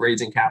focus on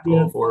raising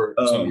capital for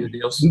some of your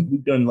deals?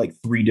 We've done like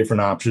 3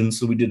 different options.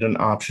 So we did an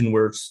option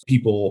where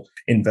people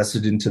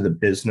invested into the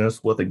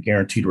business with a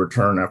guaranteed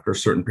return after a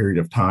certain period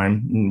of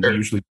time,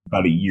 usually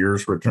about a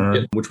year's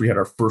return, which we had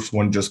our first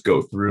one just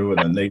go through and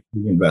then they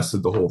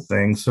reinvested the whole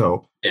thing.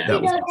 So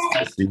that was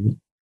awesome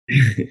to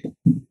see.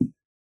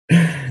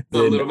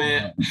 Little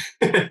man.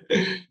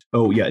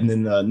 And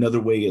then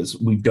another way is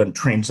we've done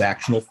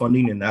transactional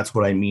funding, and that's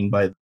what I mean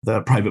by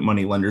the private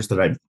money lenders that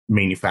I've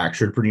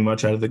manufactured pretty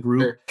much out of the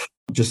group. Sure.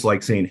 Just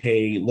like saying,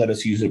 hey, let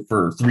us use it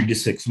for 3 to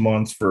 6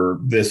 months for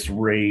this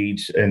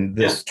rate and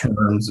this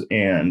terms,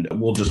 and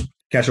we'll just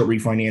cash out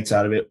refinance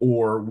out of it,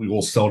 or we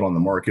will sell it on the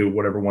market,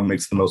 whatever one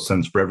makes the most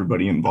sense for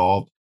everybody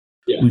involved.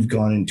 Yeah. We've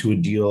gone into a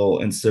deal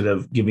instead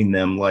of giving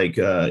them like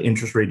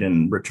interest rate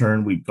and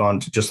return. We've gone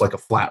to just like a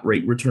flat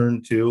rate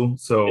return too.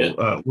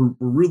 So we're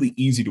really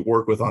easy to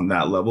work with on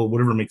that level.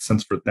 Whatever makes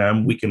sense for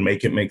them, we can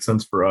make it make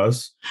sense for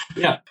us.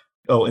 Yeah.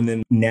 Oh, and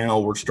then now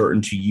we're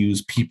starting to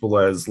use people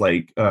as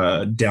like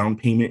down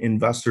payment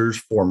investors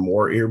for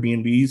more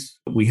Airbnbs.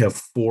 We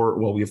have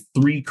we have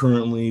 3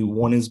 currently.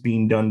 One is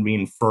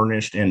being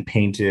furnished and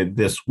painted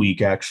this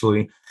week,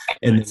 actually.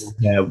 And then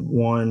we have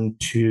 1,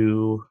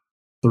 2,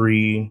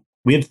 3.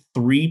 We have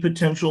 3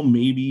 potential,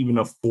 maybe even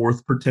a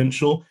 4th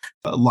potential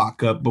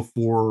lock up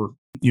before,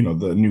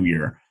 the new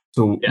year.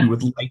 So we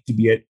would like to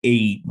be at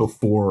 8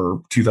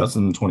 before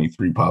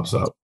 2023 pops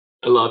up.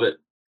 I love it.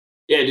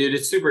 Yeah, dude,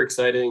 it's super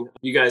exciting.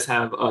 You guys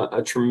have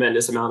a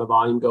tremendous amount of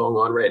volume going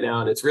on right now,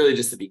 and it's really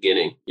just the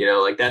beginning.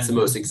 Like that's the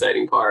most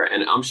exciting part.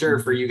 And I'm sure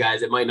for you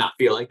guys, it might not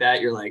feel like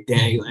that. You're like,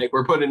 dang, like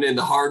we're putting in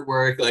the hard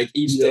work. Like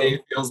each day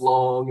feels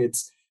long.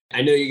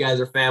 I know you guys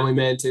are family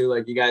men too.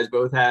 Like you guys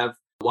both have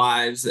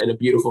wives and a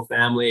beautiful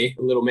family.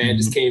 A little man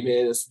just came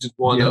in. It's just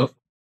one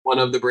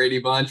of the Brady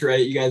bunch,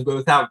 right? You guys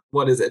both have,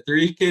 what is it,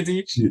 3 kids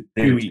each? 2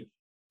 each.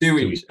 2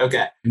 each.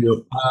 Okay.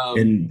 Yep.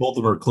 And both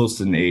of them are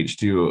close in age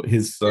too.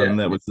 His son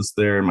that was just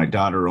there and my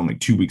daughter are only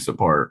 2 weeks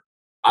apart.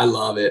 I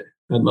love it.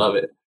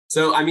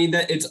 So, I mean,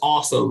 that it's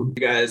awesome.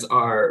 You guys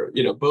are,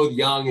 both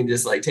young and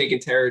just like taking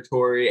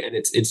territory, and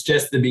it's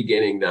just the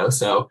beginning though.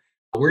 So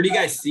where do you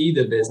guys see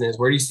the business?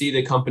 Where do you see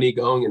the company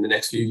going in the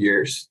next few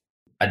years?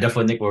 I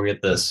definitely think we'll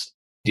get this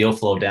deal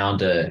flow down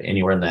to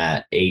anywhere in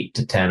that 8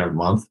 to 10 a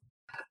month.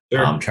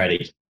 Sure. Try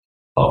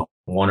to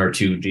 1 or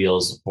 2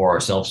 deals for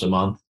ourselves a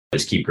month.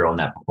 Just keep growing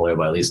that portfolio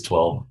by at least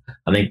 12.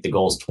 I think the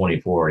goal is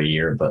 24 a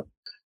year,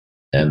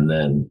 and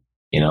then,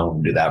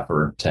 do that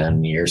for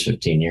 10 years,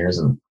 15 years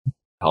and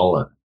call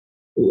it.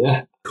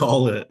 Yeah.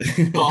 Call it.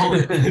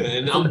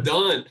 And I'm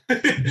done.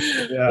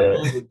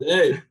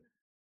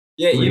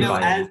 Yeah,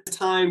 as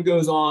time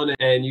goes on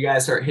and you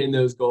guys start hitting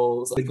those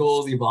goals, the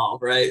goals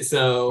evolve, right?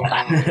 So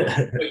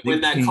when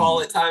that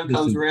call it time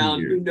comes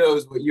around, who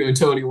knows what you and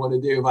Tony want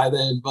to do by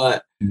then.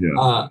 But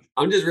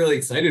I'm just really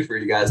excited for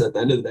you guys at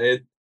the end of the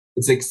day.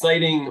 It's an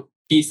exciting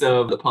piece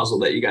of the puzzle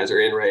that you guys are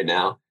in right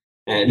now.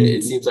 And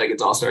it seems like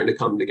it's all starting to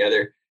come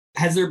together.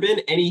 Has there been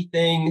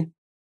anything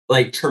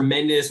like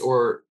tremendous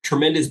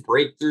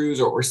breakthroughs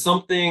or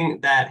something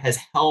that has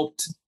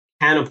helped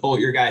catapult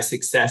your guys'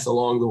 success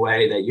along the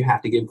way that you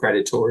have to give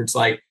credit towards?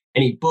 Like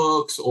any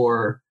books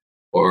or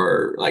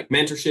like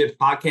mentorship,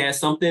 podcasts,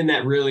 something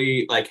that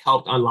really like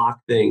helped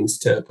unlock things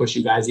to push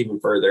you guys even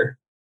further?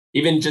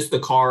 Even just the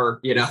car,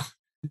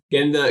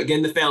 getting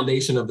the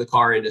foundation of the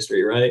car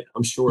industry, right?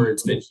 I'm sure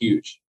it's been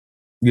huge.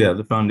 Yeah,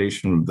 the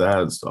foundation of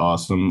that's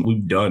awesome.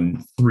 We've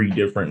done 3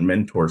 different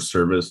mentor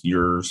service.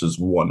 Yours is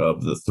one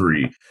of the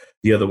 3.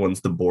 The other one's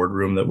the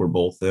boardroom that we're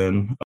both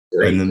in.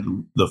 Great. And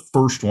then the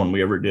first one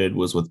we ever did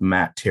was with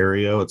Matt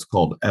Terrio. It's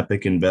called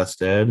Epic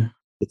Invest Ed.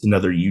 It's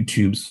another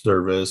YouTube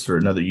service or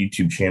another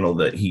YouTube channel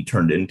that he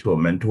turned into a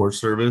mentor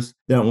service.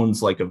 That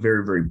one's like a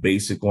very, very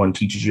basic one,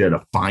 teaches you how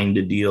to find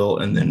a deal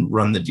and then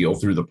run the deal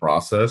through the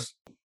process.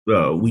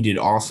 We did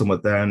awesome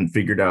with that and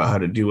figured out how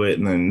to do it.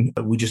 And then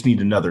we just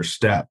need another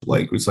step.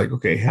 Like, it's like,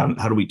 okay, how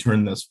do we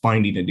turn this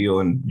finding a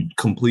deal and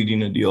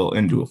completing a deal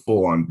into a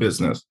full-on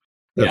business?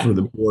 That's where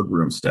the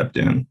boardroom stepped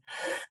in.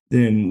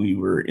 Then we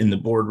were in the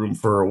boardroom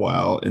for a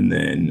while. And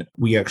then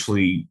we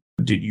actually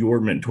did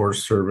your mentor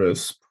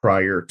service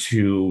prior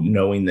to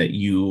knowing that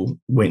you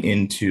went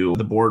into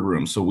the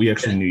boardroom. So we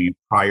actually knew you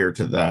prior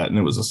to that. And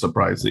it was a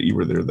surprise that you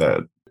were there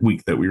that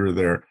week that we were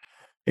there.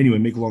 Anyway,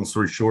 make a long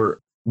story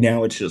short,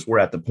 now it's just we're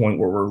at the point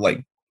where we're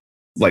like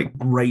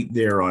right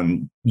there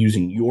on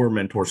using your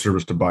mentor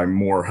service to buy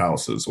more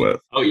houses with.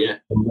 Oh, yeah.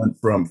 We went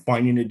from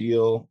finding a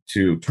deal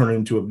to turning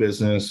into a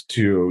business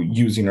to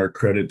using our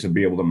credit to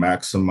be able to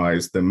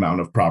maximize the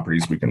amount of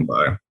properties we can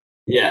buy.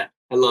 Yeah,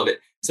 I love it.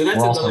 So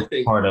that's another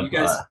thing. Part of, you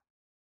guys...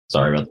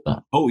 sorry about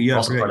that. Oh, yeah.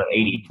 Also part of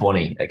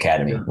 80/20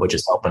 Academy, which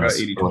is helping us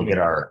really get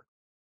our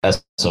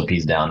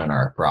SOPs down and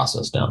our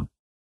process down.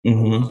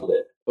 Mm-hmm.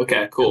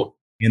 Okay, cool.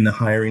 In the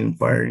hiring and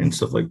firing and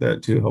stuff like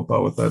that to help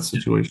out with that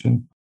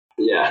situation.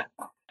 Yeah.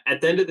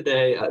 At the end of the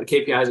day, the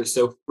KPIs are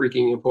so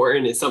freaking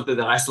important. It's something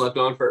that I slept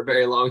on for a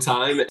very long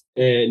time.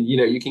 And,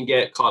 you can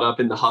get caught up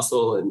in the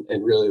hustle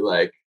and really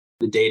like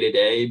the day to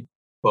day.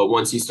 But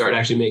once you start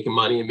actually making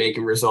money and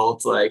making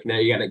results, like now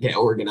you got to get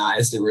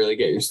organized and really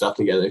get your stuff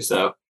together.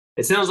 So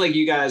it sounds like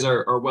you guys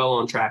are well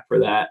on track for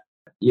that.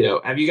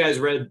 Have you guys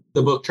read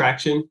the book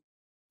Traction?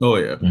 Oh,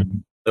 yeah. Mm-hmm.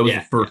 That was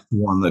the first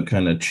one that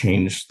kind of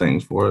changed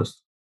things for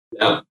us.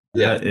 Yeah.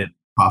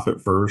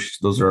 Profit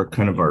First. Those are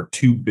kind of our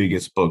 2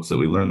 biggest books that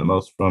we learned the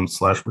most from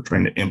 / we're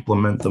trying to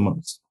implement the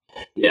most.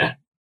 Yeah,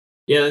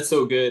 that's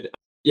so good.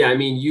 Yeah, I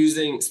mean,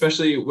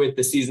 especially with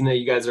the season that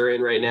you guys are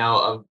in right now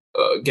of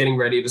getting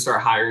ready to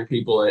start hiring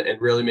people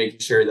and really making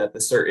sure that the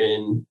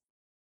certain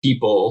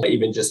people,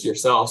 even just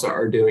yourselves,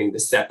 are doing the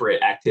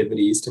separate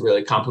activities to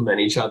really complement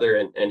each other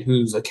and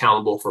who's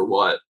accountable for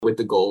what with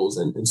the goals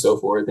and so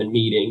forth and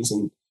meetings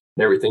and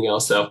everything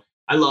else. So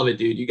I love it,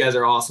 dude. You guys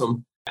are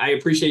awesome. I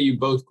appreciate you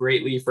both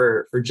greatly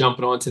for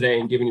jumping on today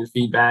and giving your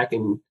feedback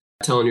and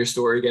telling your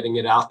story, getting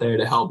it out there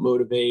to help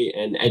motivate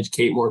and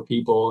educate more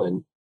people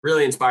and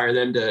really inspire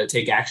them to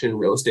take action in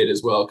real estate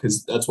as well,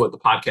 because that's what the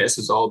podcast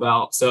is all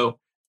about. So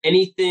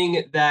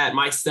anything that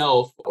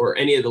myself or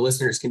any of the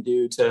listeners can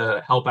do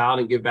to help out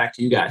and give back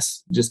to you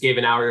guys? Just gave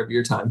an hour of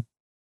your time.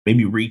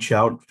 Maybe reach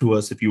out to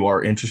us if you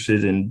are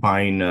interested in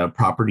buying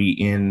property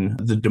in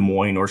the Des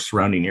Moines or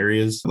surrounding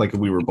areas. Like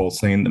we were both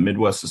saying, the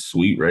Midwest is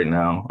sweet right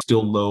now.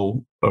 Still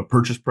low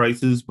purchase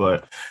prices,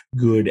 but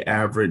good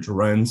average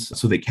rents.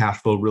 So they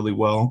cash flow really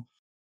well.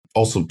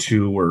 Also,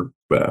 too,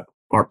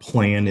 our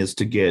plan is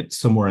to get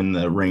somewhere in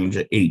the range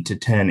of 8 to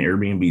 10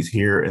 Airbnbs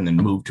here and then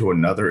move to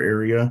another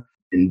area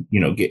and,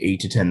 get 8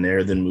 to 10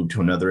 there, then move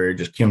to another area,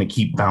 just kind of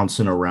keep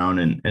bouncing around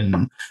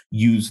and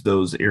use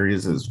those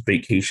areas as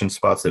vacation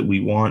spots that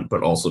we want,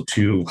 but also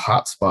two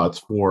hot spots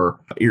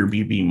for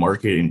Airbnb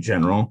market in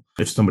general.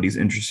 If somebody's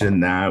interested in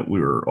that, we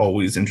were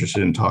always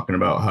interested in talking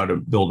about how to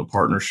build a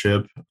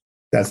partnership.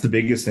 That's the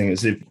biggest thing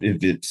is if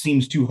it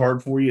seems too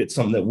hard for you, it's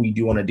something that we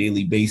do on a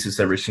daily basis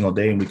every single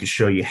day. And we can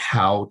show you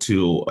how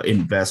to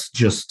invest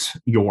just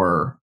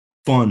your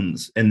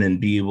funds and then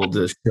be able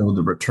to show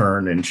the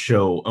return and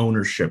show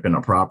ownership in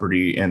a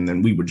property. And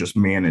then we would just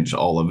manage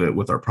all of it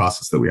with our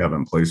process that we have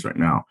in place right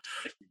now.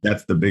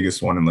 That's the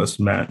biggest one, unless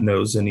Matt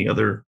knows any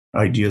other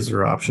ideas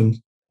or options.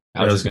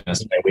 I was just going to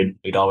say,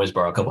 we'd always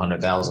borrow a couple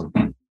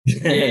 $100,000.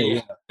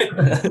 Yeah.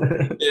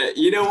 Yeah.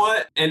 You know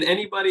what? And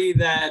anybody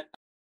that,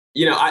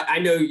 I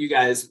know you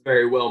guys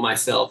very well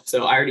myself.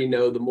 So I already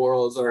know the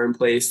morals are in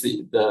place.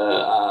 You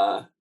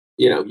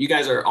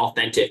guys are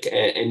authentic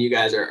and you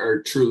guys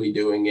are truly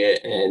doing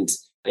it and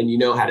you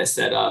know how to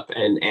set up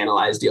and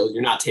analyze deals.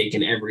 You're not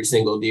taking every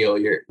single deal.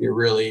 You're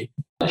really,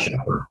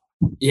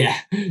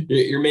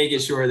 you're making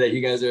sure that you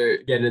guys are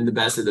getting the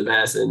best of the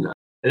best. And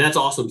that's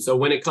awesome. So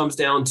when it comes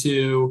down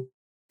to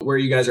where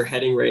you guys are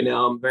heading right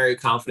now, I'm very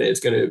confident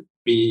it's going to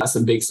be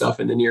some big stuff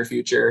in the near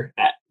future.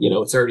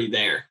 It's already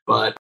there,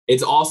 but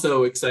it's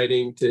also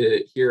exciting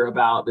to hear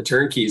about the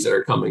turnkeys that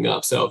are coming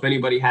up. So if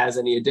anybody has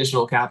any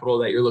additional capital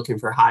that you're looking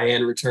for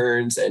high-end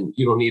returns and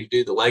you don't need to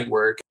do the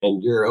legwork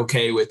and you're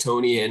okay with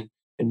Tony and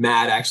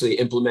Matt actually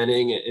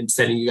implementing and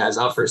setting you guys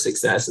up for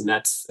success, and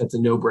that's a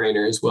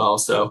no-brainer as well.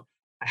 So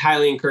I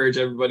highly encourage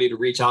everybody to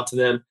reach out to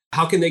them.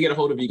 How can they get a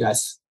hold of you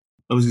guys?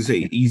 I was going to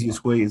say the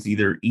easiest way is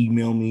either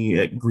email me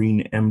at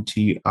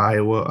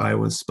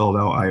greenmtiowa, spelled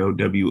out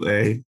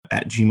IOWA,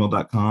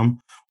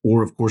 @gmail.com.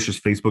 Or, of course,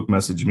 just Facebook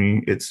message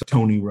me. It's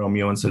Tony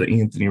Romeo instead of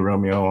Anthony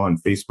Romeo on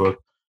Facebook.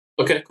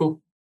 Okay,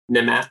 cool. And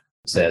then Matt?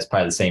 So it's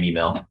probably the same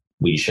email.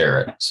 We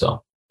share it.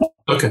 So.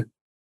 Okay.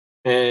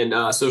 And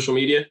social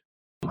media?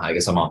 I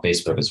guess I'm on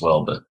Facebook as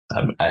well, but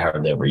I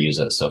hardly ever use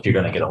it. So if you're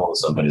going to get a hold of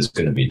somebody, it's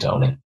going to be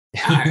Tony.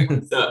 All right.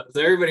 So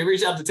everybody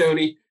reach out to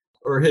Tony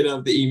or hit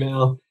up the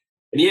email.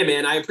 And yeah,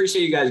 man, I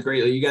appreciate you guys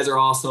greatly. You guys are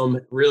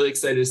awesome. Really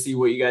excited to see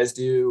what you guys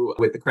do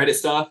with the credit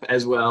stuff,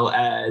 as well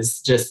as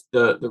just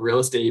the real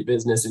estate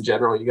business in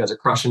general. You guys are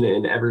crushing it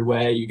in every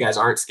way. You guys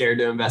aren't scared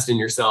to invest in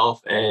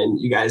yourself,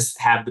 and you guys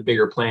have the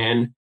bigger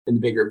plan and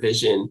the bigger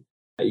vision.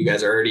 You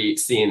guys are already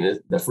seeing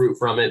the fruit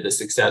from it, the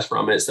success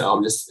from it. So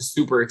I'm just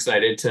super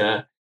excited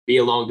to be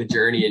along the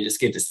journey and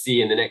just get to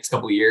see in the next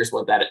couple of years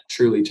what that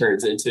truly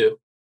turns into.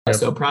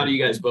 So proud of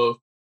you guys both.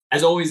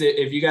 As always,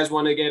 if you guys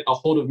want to get a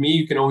hold of me,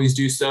 you can always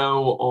do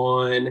so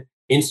on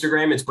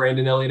Instagram. It's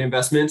Brandon Elliott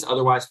Investments.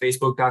 Otherwise,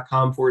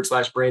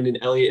 Facebook.com/Brandon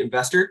Elliott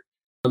Investor.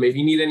 If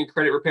you need any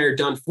credit repair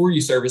done for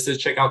you services,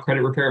 check out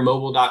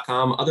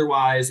creditrepairmobile.com.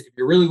 Otherwise, if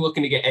you're really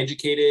looking to get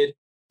educated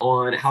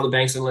on how the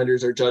banks and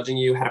lenders are judging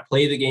you, how to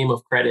play the game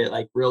of credit,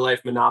 like real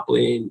life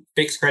Monopoly, and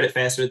fix credit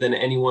faster than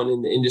anyone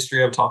in the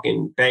industry. I'm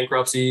talking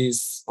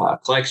bankruptcies,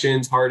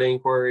 collections, hard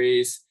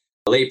inquiries,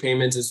 late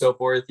payments, and so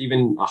forth,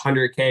 even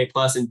 $100K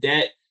plus in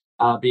debt.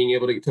 Being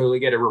able to totally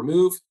get it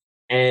removed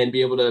and be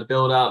able to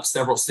build up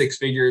several six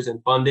figures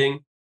in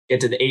funding,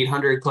 get to the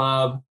 800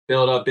 club,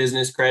 build up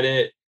business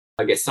credit,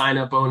 get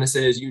sign-up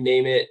bonuses, you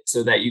name it,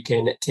 so that you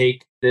can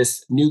take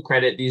this new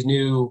credit, these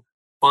new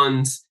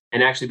funds,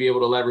 and actually be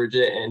able to leverage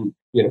it and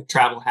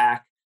travel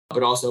hack,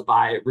 but also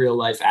buy real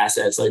life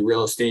assets like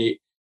real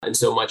estate and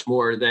so much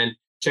more. Then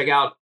check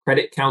out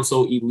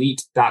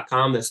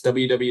creditcounselelite.com. That's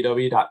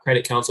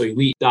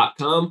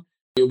www.creditcounselelite.com.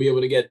 You'll be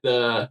able to get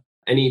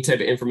any type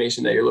of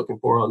information that you're looking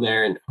for on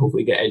there and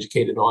hopefully get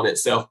educated on it.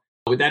 So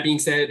with that being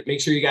said, make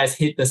sure you guys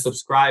hit the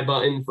subscribe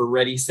button for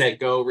Ready, Set,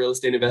 Go Real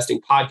Estate Investing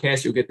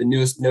Podcast. You'll get the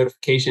newest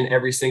notification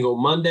every single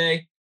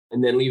Monday,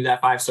 and then leave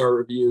that 5-star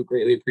review.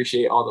 Greatly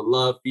appreciate all the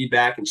love,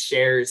 feedback, and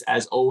shares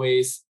as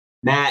always.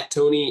 Matt,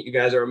 Tony, you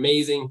guys are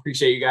amazing.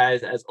 Appreciate you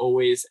guys as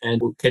always,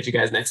 and we'll catch you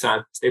guys next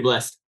time. Stay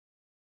blessed.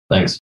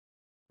 Thanks.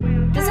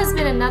 This has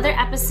been another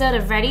episode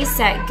of Ready,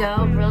 Set,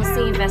 Go Real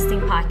Estate Investing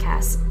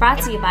Podcast,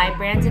 brought to you by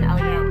Brandon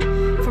Elliott.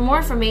 For more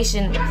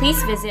information,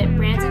 please visit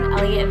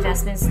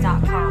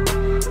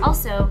BrandonElliottInvestments.com.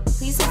 Also,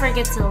 please don't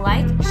forget to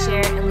like,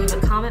 share, and leave a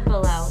comment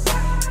below.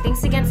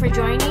 Thanks again for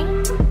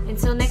joining. Until